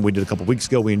 This is something we did a couple weeks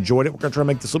ago. We enjoyed it. We're going to try to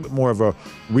make this a little bit more of a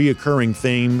reoccurring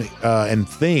theme and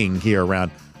thing here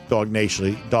around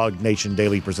DawgNation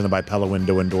Daily, presented by Pella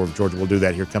Window and Door of Georgia. We'll do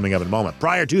that here coming up in a moment.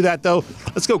 Prior to that, though,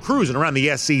 let's go cruising around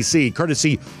the SEC,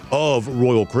 courtesy of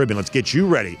Royal Caribbean. Let's get you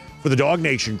ready for the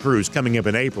DawgNation cruise coming up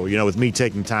in April. With me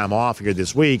taking time off here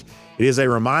this week, it is a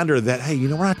reminder that, hey,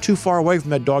 we're not too far away from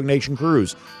that DawgNation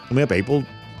cruise. Coming up April,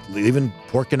 leaving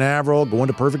Port Canaveral, going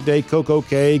to Perfect Day Coco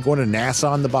Cay, going to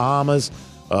Nassau in the Bahamas.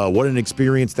 What an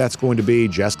experience that's going to be.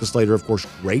 Jessica Slater, of course,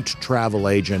 great travel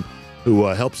agent who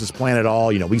helps us plan it all.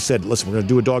 We said, listen, we're going to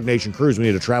do a DawgNation cruise. We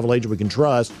need a travel agent we can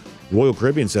trust. Royal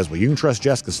Caribbean says, well, you can trust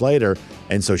Jessica Slater.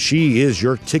 And so she is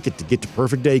your ticket to get to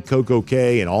Perfect Day Coco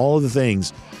Cay and all of the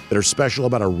things that are special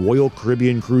about a Royal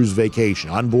Caribbean cruise vacation.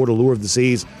 On board Allure of the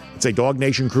Seas, it's a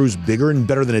DawgNation cruise bigger and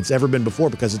better than it's ever been before,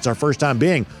 because it's our first time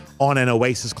being on an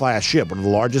Oasis-class ship, one of the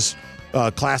largest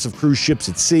class of cruise ships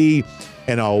at sea,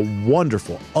 and a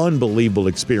wonderful, unbelievable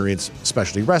experience,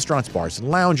 especially restaurants, bars, and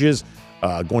lounges,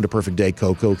 going to Perfect Day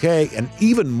Coco Cay, and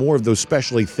even more of those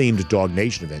specially themed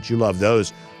DawgNation events. You love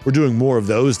those. We're doing more of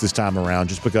those this time around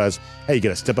just because, hey, you got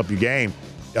to step up your game.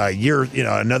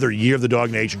 Another year of the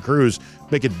DawgNation cruise,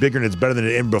 make it bigger and it's better than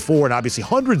it ever before. And obviously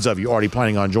hundreds of you already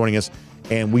planning on joining us.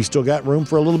 And we still got room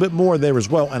for a little bit more there as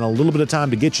well, and a little bit of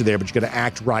time to get you there, but you got to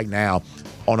act right now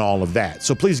on all of that.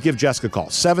 So please give Jessica a call,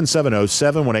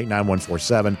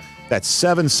 770-718-9147. That's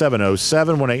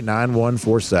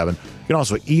 770-718-9147. You can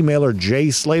also email her,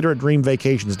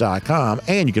 jslater@dreamvacations.com,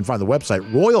 and you can find the website,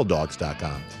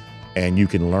 royaldogs.com, and you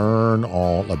can learn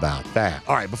all about that.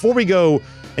 All right, before we go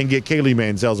and get Kaylee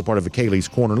Mansell as a part of Kaylee's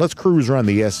Corner, let's cruise around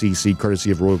the SEC,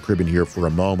 courtesy of Royal Caribbean here for a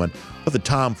moment. But the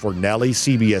Tom Fornelli,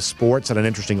 CBS Sports, had an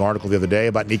interesting article the other day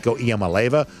about Nico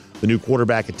Iamaleava, the new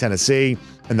quarterback at Tennessee,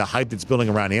 and the hype that's building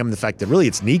around him, and the fact that really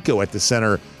it's Nico at the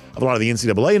center of a lot of the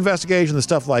NCAA investigation, the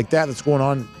stuff like that that's going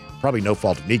on. Probably no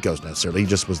fault of Nico's necessarily. He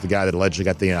just was the guy that allegedly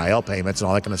got the NIL payments and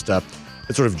all that kind of stuff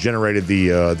that sort of generated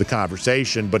the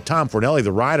conversation. But Tom Fornelli,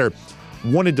 the writer,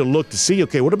 wanted to look to see,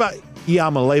 okay, what about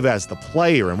Iamaleava as the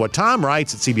player? And what Tom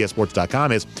writes at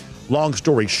CBSSports.com is, long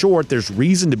story short, there's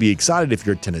reason to be excited if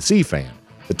you're a Tennessee fan.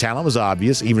 The talent was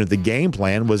obvious, even if the game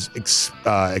plan was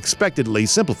expectedly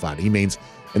simplified. He means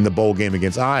in the bowl game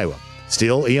against Iowa.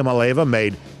 Still, Iamaleava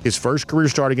made his first career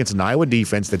start against an Iowa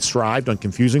defense that thrived on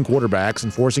confusing quarterbacks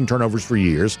and forcing turnovers for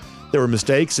years. There were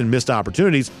mistakes and missed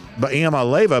opportunities, but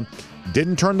Iamaleava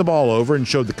didn't turn the ball over and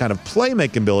showed the kind of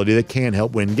playmaking ability that can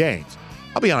help win games.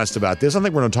 I'll be honest about this. I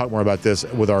think we're going to talk more about this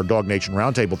with our Dog Nation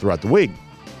Roundtable throughout the week,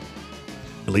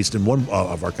 at least in one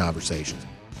of our conversations.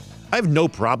 I have no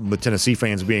problem with Tennessee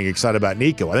fans being excited about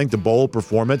Nico. I think the bowl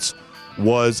performance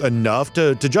was enough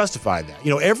to justify that.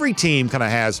 Every team kind of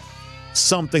has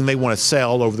something they want to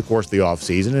sell over the course of the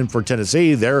offseason. And for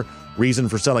Tennessee, their reason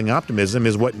for selling optimism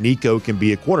is what Nico can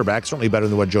be a quarterback, certainly better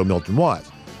than what Joe Milton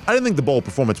was. I didn't think the bowl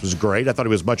performance was great. I thought he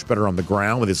was much better on the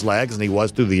ground with his legs than he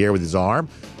was through the air with his arm.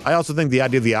 I also think the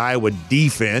idea of the Iowa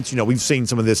defense, we've seen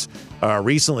some of this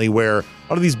recently where a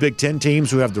lot of these Big Ten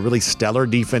teams who have the really stellar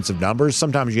defensive numbers,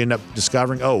 sometimes you end up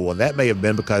discovering, that may have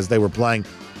been because they were playing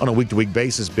on a week-to-week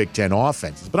basis Big Ten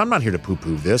offenses. But I'm not here to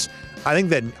poo-poo this. I think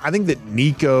that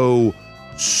Nico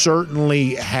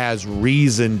certainly has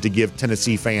reason to give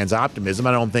Tennessee fans optimism.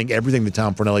 I don't think everything that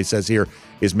Tom Fornelli says here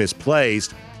is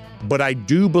misplaced, but I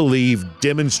do believe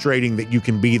demonstrating that you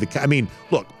can be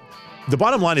look, the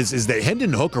bottom line is that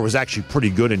Hendon Hooker was actually pretty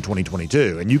good in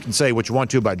 2022, and you can say what you want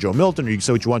to about Joe Milton, or you can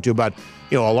say what you want to about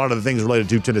a lot of the things related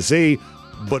to Tennessee,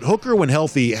 but Hooker, when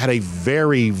healthy, had a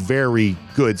very, very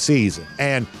good season.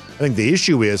 And I think the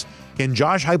issue is, can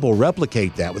Josh Heupel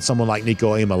replicate that with someone like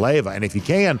Nico Iamaleava? And if he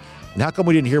can, then how come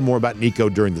we didn't hear more about Nico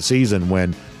during the season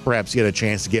when perhaps he had a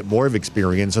chance to get more of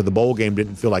experience, so the bowl game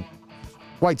didn't feel like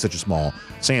quite such a small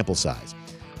sample size?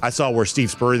 I saw where Steve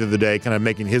Spurrier the other day, kind of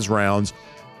making his rounds,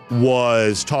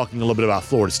 was talking a little bit about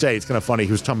Florida State. It's kind of funny.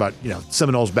 He was talking about,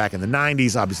 Seminoles back in the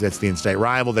 90s. Obviously, that's the in-state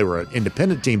rival. They were an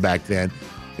independent team back then.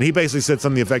 And he basically said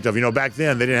something to the effect of, back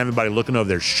then they didn't have anybody looking over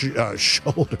their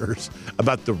shoulders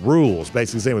about the rules.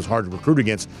 Basically saying it was hard to recruit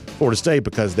against Florida State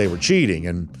because they were cheating.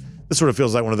 And this sort of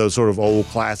feels like one of those sort of old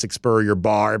classic Spurrier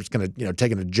barbs, kind of,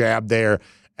 taking a jab there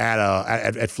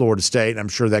at Florida State. And I'm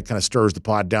sure that kind of stirs the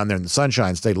pot down there in the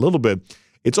Sunshine State a little bit.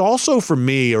 It's also, for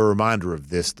me, a reminder of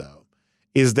this, though,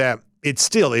 is that it's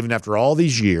still, even after all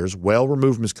these years, well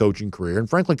removed from his coaching career, and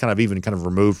frankly kind of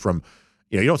removed from,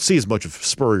 you don't see as much of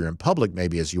Spurrier in public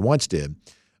maybe as you once did.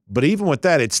 But even with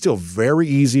that, it's still very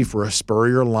easy for a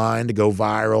Spurrier line to go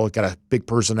viral. It's got a big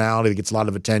personality that gets a lot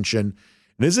of attention.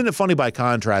 And isn't it funny, by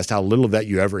contrast, how little of that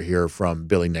you ever hear from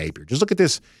Billy Napier? Just look at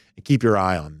this and keep your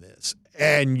eye on this.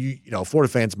 And, Florida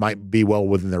fans might be well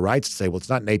within their rights to say, well, it's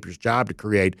not Napier's job to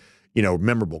create,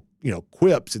 memorable,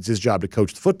 quips. It's his job to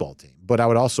coach the football team. But I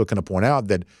would also kind of point out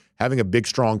that having a big,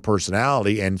 strong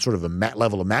personality and sort of a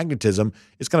level of magnetism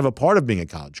is kind of a part of being a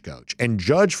college coach. And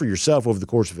judge for yourself over the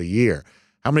course of a year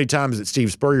how many times that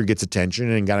Steve Spurrier gets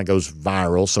attention and kind of goes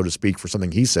viral, so to speak, for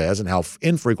something he says, and how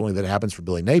infrequently that happens for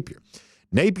Billy Napier.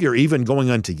 Napier, even going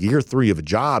on to year 3 of a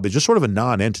job, is just sort of a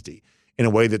non-entity in a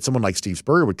way that someone like Steve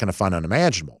Spurrier would kind of find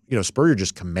unimaginable. Spurrier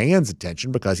just commands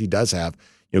attention because he does have,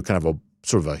 kind of a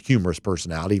sort of a humorous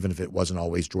personality, even if it wasn't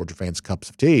always Georgia fans' cups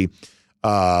of tea.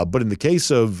 But in the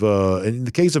case of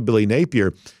Billy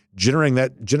Napier, generating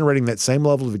that same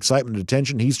level of excitement and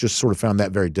attention, he's just sort of found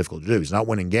that very difficult to do. He's not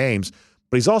winning games,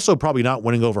 but he's also probably not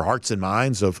winning over hearts and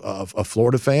minds of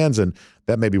Florida fans, and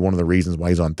that may be one of the reasons why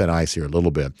he's on thin ice here a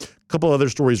little bit. A couple other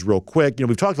stories real quick.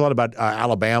 We've talked a lot about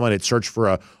Alabama and its search for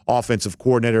an offensive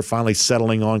coordinator, finally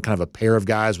settling on kind of a pair of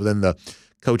guys within the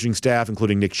coaching staff,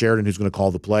 including Nick Sheridan, who's going to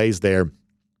call the plays there.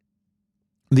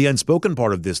 The unspoken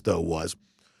part of this, though, was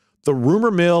the rumor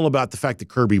mill about the fact that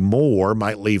Kirby Moore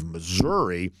might leave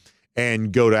Missouri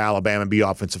and go to Alabama and be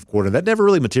offensive coordinator. That never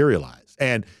really materialized.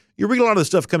 And you read a lot of the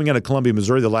stuff coming out of Columbia,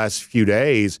 Missouri the last few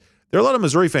days. There are a lot of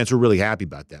Missouri fans who are really happy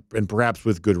about that, and perhaps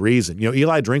with good reason.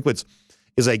 Eli Drinkwitz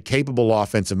is a capable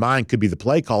offensive mind, could be the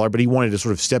play caller, but he wanted to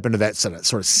sort of step into that sort of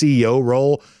CEO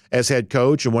role as head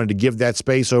coach and wanted to give that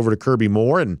space over to Kirby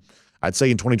Moore. And I'd say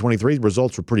in 2023, the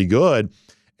results were pretty good.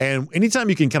 And anytime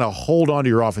you can kind of hold on to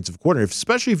your offensive coordinator,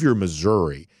 especially if you're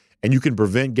Missouri, and you can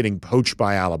prevent getting poached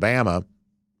by Alabama,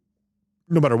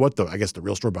 no matter what the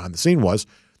real story behind the scene was,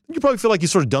 you probably feel like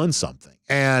you've sort of done something.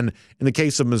 And in the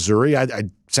case of Missouri, I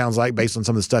sounds like, based on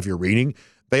some of the stuff you're reading,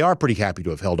 they are pretty happy to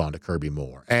have held on to Kirby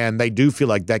Moore. And they do feel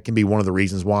like that can be one of the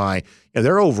reasons why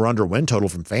their over-under win total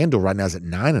from FanDuel right now is at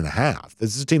 9.5.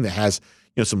 This is a team that has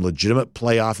some legitimate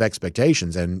playoff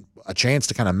expectations and a chance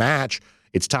to kind of match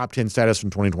its top 10 status from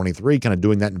 2023, kind of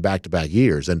doing that in back-to-back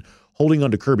years. And holding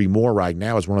on to Kirby Moore right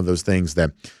now is one of those things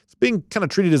that it's being kind of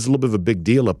treated as a little bit of a big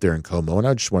deal up there in Como. And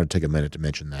I just want to take a minute to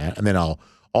mention that. And then I'll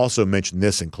also mention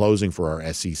this in closing for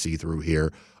our SEC through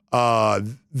here.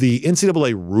 the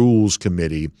NCAA Rules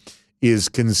Committee is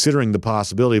considering the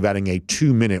possibility of adding a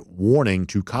 2-minute warning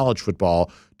to college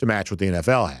football to match what the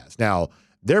NFL has. Now,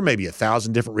 there may be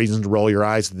 1,000 different reasons to roll your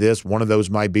eyes to this. One of those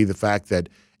might be the fact that,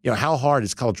 how hard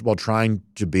is college football trying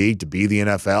to be the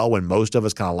NFL when most of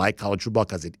us kind of like college football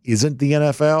because it isn't the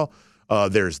NFL?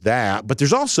 There's that. But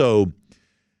there's also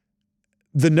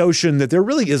the notion that there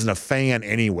really isn't a fan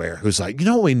anywhere who's like,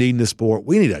 what we need in this sport?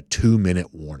 We need a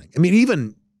 2-minute warning. I mean,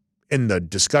 even in the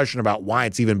discussion about why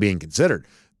it's even being considered,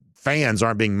 fans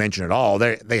aren't being mentioned at all.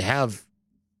 They have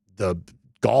the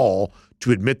gall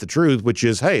to admit the truth, which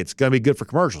is, hey, it's going to be good for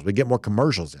commercials. We get more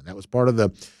commercials in. That was part of the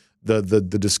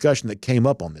discussion that came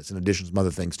up on this, in addition to some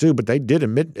other things too. But they did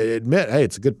admit, hey,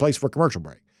 it's a good place for a commercial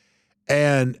break.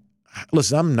 And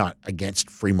listen, I'm not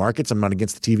against free markets. I'm not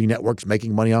against the TV networks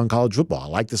making money on college football. I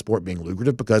like the sport being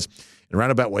lucrative because in a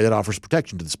roundabout way that offers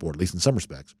protection to the sport, at least in some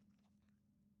respects.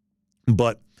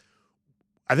 But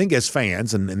I think as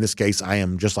fans, and in this case I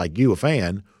am just like you, a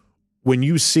fan, when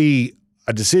you see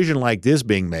a decision like this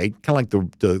being made, kind of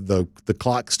like the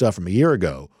clock stuff from a year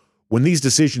ago, when these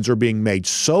decisions are being made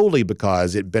solely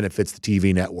because it benefits the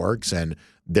TV networks and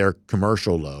their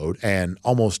commercial load and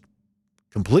almost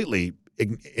completely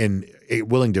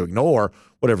willing to ignore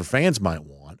whatever fans might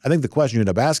want, I think the question you end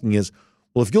up asking is,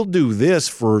 well, if you'll do this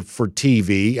for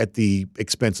TV at the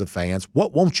expense of fans,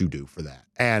 what won't you do for that?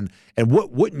 And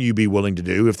what wouldn't you be willing to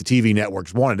do if the TV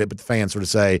networks wanted it, but the fans sort of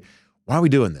say, why are we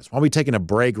doing this? Why are we taking a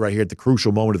break right here at the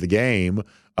crucial moment of the game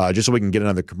just so we can get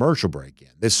another commercial break in?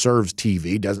 This serves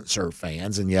TV, doesn't serve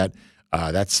fans, and yet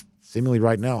that's seemingly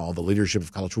right now all the leadership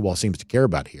of college football seems to care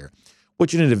about here,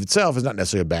 which in and of itself is not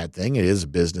necessarily a bad thing. It is a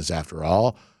business after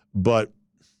all. But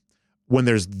when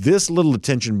there's this little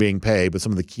attention being paid, but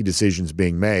some of the key decisions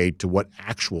being made to what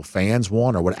actual fans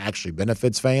want or what actually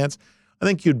benefits fans, I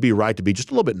think you'd be right to be just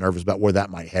a little bit nervous about where that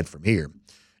might head from here. And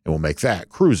we'll make that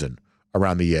cruising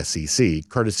around the SEC,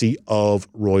 courtesy of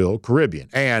Royal Caribbean.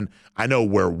 And I know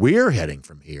where we're heading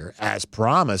from here, as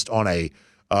promised on a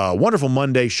wonderful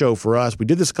Monday show for us. We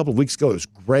did this a couple of weeks ago. It was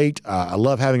great. I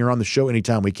love having her on the show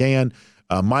anytime we can.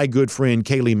 My good friend,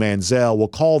 Kaylee Mansell. We'll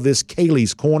call this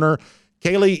Kaylee's Corner.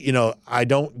 Kaylee, I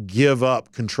don't give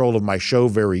up control of my show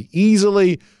very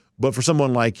easily, but for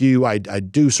someone like you, I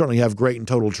do certainly have great and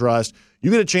total trust. You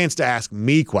get a chance to ask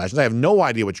me questions. I have no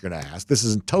idea what you're going to ask. This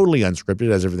is totally unscripted,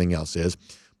 as everything else is,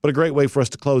 but a great way for us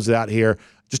to close it out here,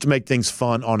 just to make things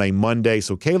fun on a Monday.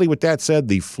 So, Kaylee, with that said,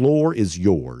 the floor is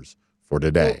yours for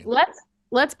today.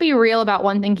 Let's be real about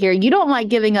one thing here. You don't like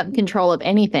giving up control of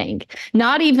anything,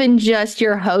 not even just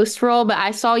your host role, but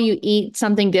I saw you eat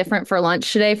something different for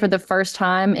lunch today for the first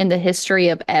time in the history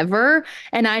of ever.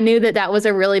 And I knew that was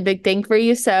a really big thing for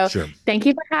you. So Sure. Thank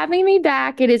you for having me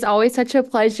back. It is always such a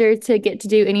pleasure to get to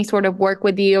do any sort of work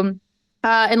with you.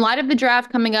 In light of the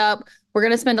draft coming up, we're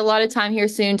going to spend a lot of time here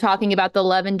soon talking about the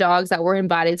 11 dogs that were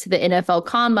invited to the NFL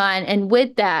Combine. And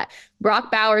with that, Brock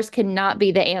Bowers cannot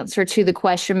be the answer to the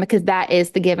question because that is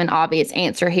the given obvious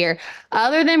answer here.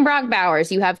 Other than Brock Bowers,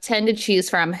 you have 10 to choose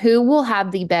from. Who will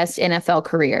have the best NFL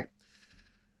career?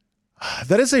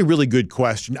 That is a really good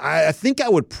question. I think I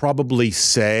would probably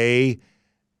say,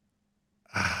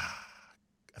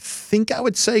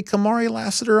 Kamari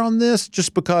Lassiter on this,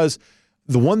 just because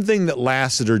the one thing that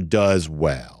Lassiter does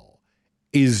well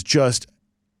is just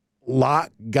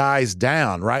lock guys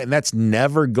down, right? And that's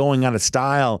never going out of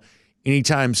style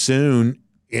anytime soon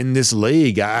in this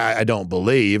league, I don't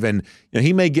believe. And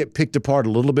he may get picked apart a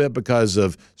little bit because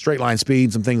of straight line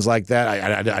speeds and things like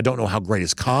that. I don't know how great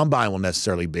his combine will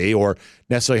necessarily be or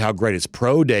necessarily how great his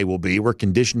pro day will be. We're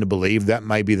conditioned to believe that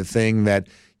might be the thing that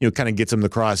kind of gets him the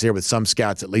crosshair with some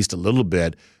scouts at least a little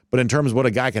bit. But in terms of what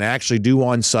a guy can actually do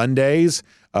on Sundays,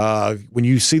 when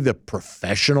you see the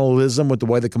professionalism with the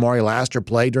way that Kamari Lassiter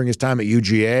played during his time at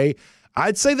UGA,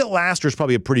 I'd say that Lassiter is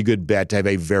probably a pretty good bet to have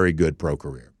a very good pro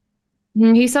career.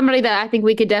 He's somebody that I think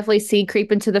we could definitely see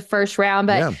creep into the first round.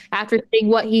 But after seeing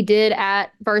what he did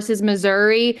versus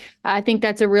Missouri, I think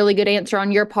that's a really good answer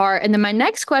on your part. And then my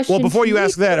next question. Well, before you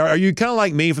ask that, are you kind of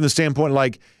like me from the standpoint,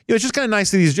 like, it's just kind of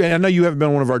nice that I know you haven't been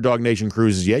on one of our DawgNation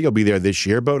cruises yet. You'll be there this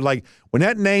year. But like when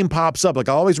that name pops up, like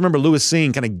I always remember Lewis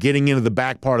Singh kind of getting into the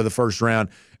back part of the first round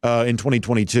in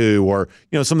 2022 or,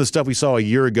 some of the stuff we saw a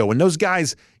year ago. When those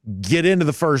guys get into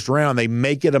the first round, they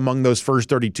make it among those first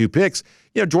 32 picks.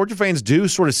 Georgia fans do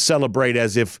sort of celebrate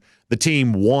as if the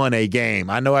team won a game.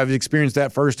 I know I've experienced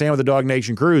that firsthand with the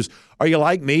DawgNation cruise. Are you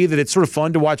like me that it's sort of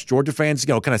fun to watch Georgia fans,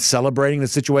 kind of celebrating a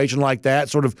situation like that,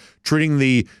 sort of treating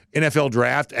the NFL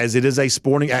draft as if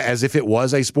it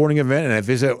was a sporting event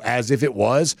and as if it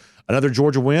was another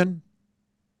Georgia win?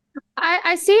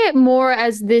 I see it more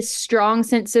as this strong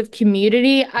sense of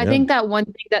community. I think that one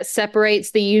thing that separates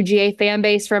the UGA fan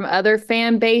base from other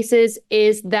fan bases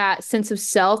is that sense of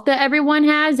self that everyone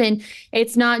has. And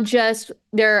it's not just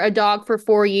they're a dog for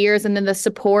 4 years and then the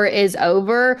support is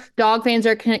over. Dog fans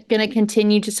are going to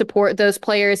continue to support those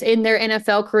players in their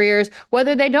NFL careers,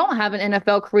 whether they don't have an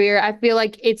NFL career. I feel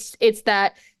like it's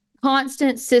that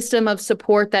constant system of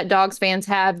support that Dogs fans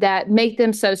have that make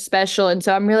them so special. And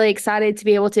so I'm really excited to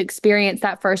be able to experience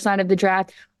that first night of the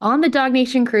draft on the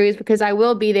DawgNation cruise, because I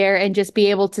will be there and just be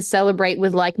able to celebrate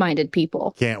with like-minded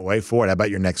people. Can't wait for it. How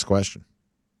about your next question?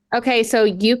 Okay, so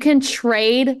you can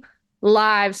trade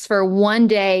lives for one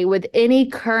day with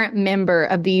any current member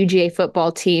of the UGA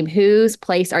football team. Whose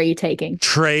place are you taking?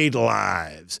 Trade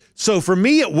lives. So for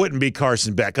me, it wouldn't be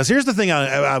Carson Beck, because here's the thing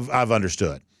I've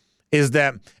understood. Is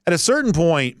that at a certain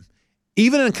point,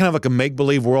 even in kind of like a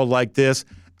make-believe world like this,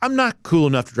 I'm not cool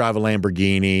enough to drive a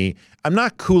Lamborghini. I'm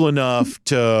not cool enough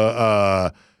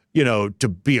to, to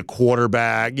be a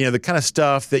quarterback, the kind of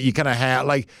stuff that you kind of have.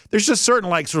 Like, there's just certain,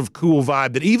 like, sort of cool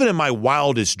vibe that even in my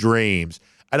wildest dreams,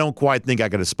 I don't quite think I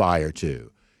could aspire to.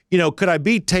 Could I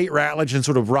be Tate Ratledge and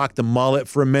sort of rock the mullet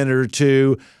for a minute or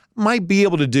two? Might be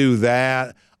able to do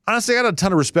that. Honestly, I got a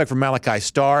ton of respect for Malachi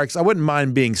Starks. I wouldn't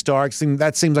mind being Starks.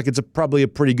 That seems like it's probably a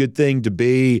pretty good thing to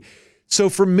be. So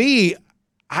for me,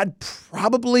 I'd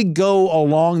probably go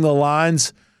along the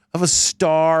lines of a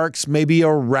Starks, maybe a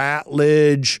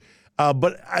Ratledge.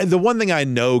 But the one thing I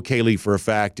know, Kaylee, for a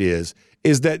fact is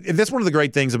that that's one of the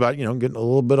great things about, getting a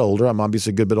little bit older. I'm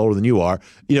obviously a good bit older than you are.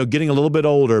 Getting a little bit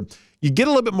older, you get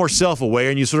a little bit more self-aware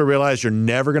and you sort of realize you're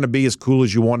never going to be as cool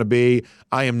as you want to be.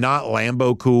 I am not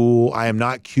Lambo cool. I am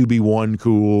not QB1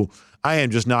 cool. I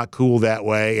am just not cool that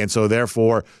way. And so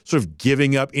therefore, sort of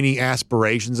giving up any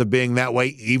aspirations of being that way,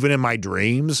 even in my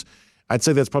dreams, I'd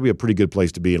say that's probably a pretty good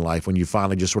place to be in life when you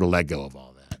finally just sort of let go of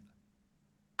all that.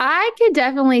 I could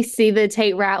definitely see the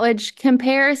Tate Ratledge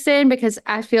comparison, because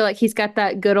I feel like he's got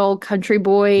that good old country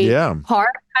boy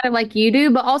heart, kind of like you do.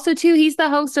 But also, too, he's the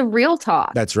host of Real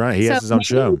Talk. That's right. He has his own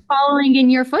show. Following in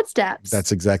your footsteps.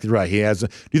 That's exactly right. He has. Do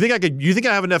you think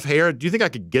I have enough hair? Do you think I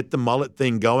could get the mullet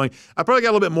thing going? I probably got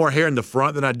a little bit more hair in the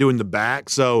front than I do in the back.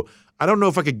 So I don't know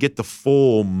if I could get the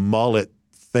full mullet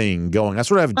thing going. I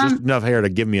sort of have just enough hair to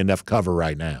give me enough cover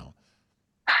right now.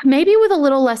 Maybe with a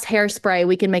little less hairspray,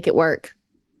 we can make it work.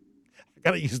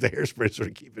 Got to use the hairspray to sort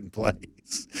of keep in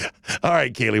place. All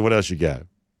right, Kaylee, what else you got?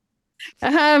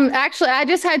 Actually, I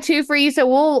just had two for you,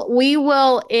 so we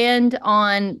will end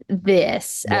on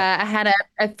this. I had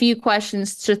a few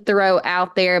questions to throw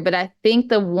out there, but I think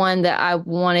the one that I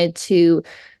wanted to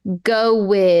go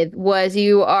with was,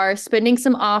 you are spending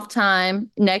some off time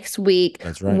next week.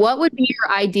 That's right. What would be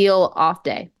your ideal off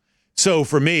day? So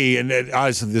for me, and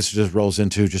honestly, this just rolls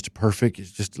into just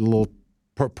a little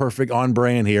perfect on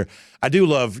brand here. I do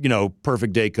love,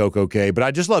 perfect day Coco K, but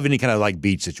I just love any kind of like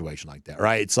beach situation like that,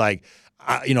 right? It's like,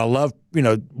 I love,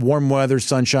 warm weather,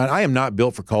 sunshine. I am not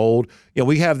built for cold.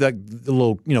 We have the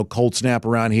little, cold snap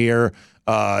around here.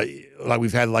 Like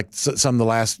we've had like some of the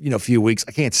last, few weeks.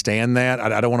 I can't stand that.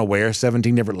 I don't want to wear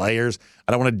 17 different layers.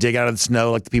 I don't want to dig out of the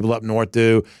snow like the people up north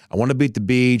do. I want to be at the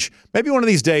beach. Maybe one of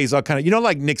these days I'll kind of,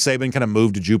 like Nick Saban kind of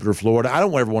moved to Jupiter, Florida. I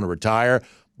don't ever want to retire.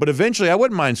 But eventually, I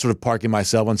wouldn't mind sort of parking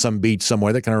myself on some beach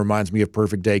somewhere that kind of reminds me of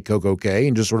perfect day Coco K,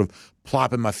 and just sort of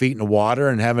plopping my feet in the water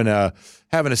and having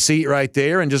a seat right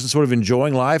there and just sort of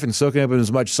enjoying life and soaking up in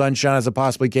as much sunshine as I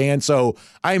possibly can. So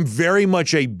I am very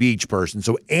much a beach person.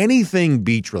 So anything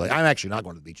beach related. I'm actually not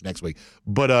going to the beach next week,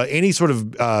 but any sort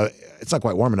of it's not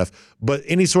quite warm enough, but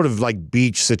any sort of like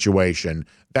beach situation,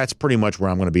 that's pretty much where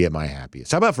I'm going to be at my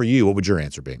happiest. How about for you? What would your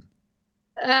answer be?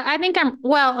 I think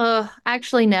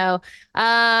actually, no.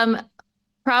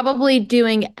 Probably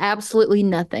doing absolutely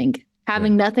nothing,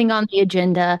 having nothing on the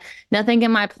agenda, nothing in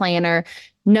my planner,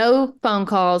 no phone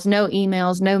calls, no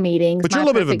emails, no meetings. But you're a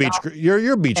little bit of a beach girl.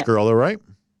 You're a beach girl, though, right?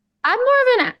 I'm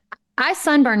more of I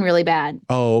sunburn really bad.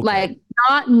 Oh, okay. Like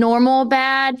not normal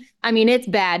bad. I mean, it's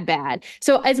bad.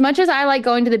 So as much as I like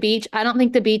going to the beach, I don't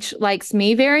think the beach likes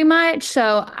me very much.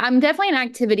 So I'm definitely an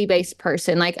activity-based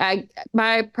person. Like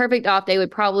my perfect off day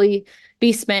would probably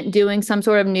be spent doing some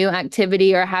sort of new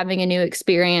activity or having a new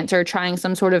experience or trying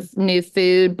some sort of new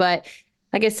food. But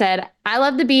like I said, I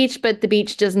love the beach, but the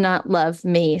beach does not love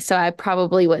me. So I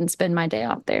probably wouldn't spend my day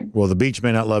off there. Well, the beach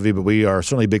may not love you, but we are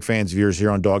certainly big fans of yours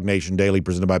here on DawgNation Daily,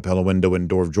 presented by Pella Window and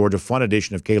Door of Georgia. Fun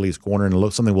edition of Kaylee's Corner,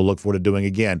 and something we'll look forward to doing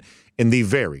again in the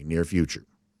very near future.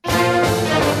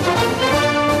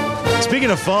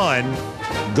 Speaking of fun,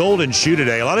 Golden Shoe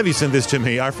today. A lot of you sent this to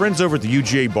me. Our friends over at the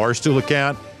UGA Barstool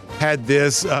account had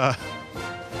this.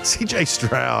 CJ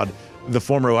Stroud the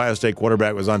former Ohio State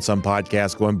quarterback was on some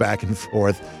podcast going back and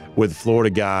forth with Florida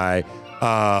guy.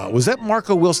 Was that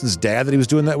Marco Wilson's dad that he was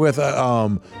doing that with?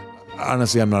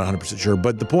 Honestly, I'm not 100% sure.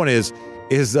 But the point is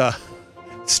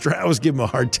Stroud was giving him a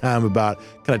hard time about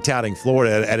kind of touting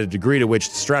Florida at a degree to which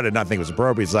Stroud did not think was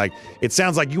appropriate. It's like, it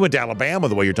sounds like you went to Alabama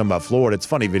the way you're talking about Florida. It's a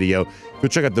funny video. Go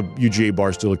check out the UGA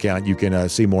Barstool account. You can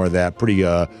see more of that. Pretty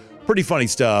funny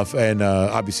stuff. And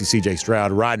obviously C.J.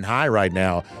 Stroud riding high right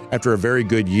now after a very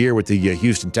good year with the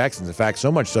Houston Texans. In fact,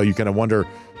 so much so you kind of wonder,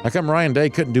 how come Ryan Day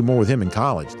couldn't do more with him in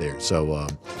college there? So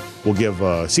we'll give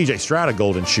C.J. Stroud a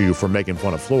golden shoe for making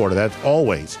fun of Florida. That's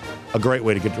always a great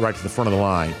way to get right to the front of the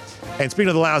line. And speaking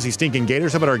of the lousy, stinking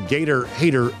Gators, how about our Gator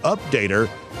Hater Updater?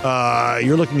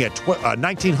 You're looking at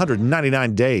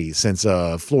 1,999 days since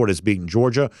Florida's beaten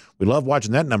Georgia. We love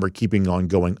watching that number keeping on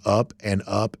going up and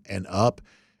up and up.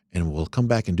 And we'll come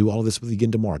back and do all of this with you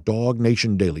again tomorrow.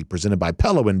 DawgNation Daily, presented by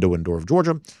Pella Window and Door of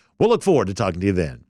Georgia. We'll look forward to talking to you then.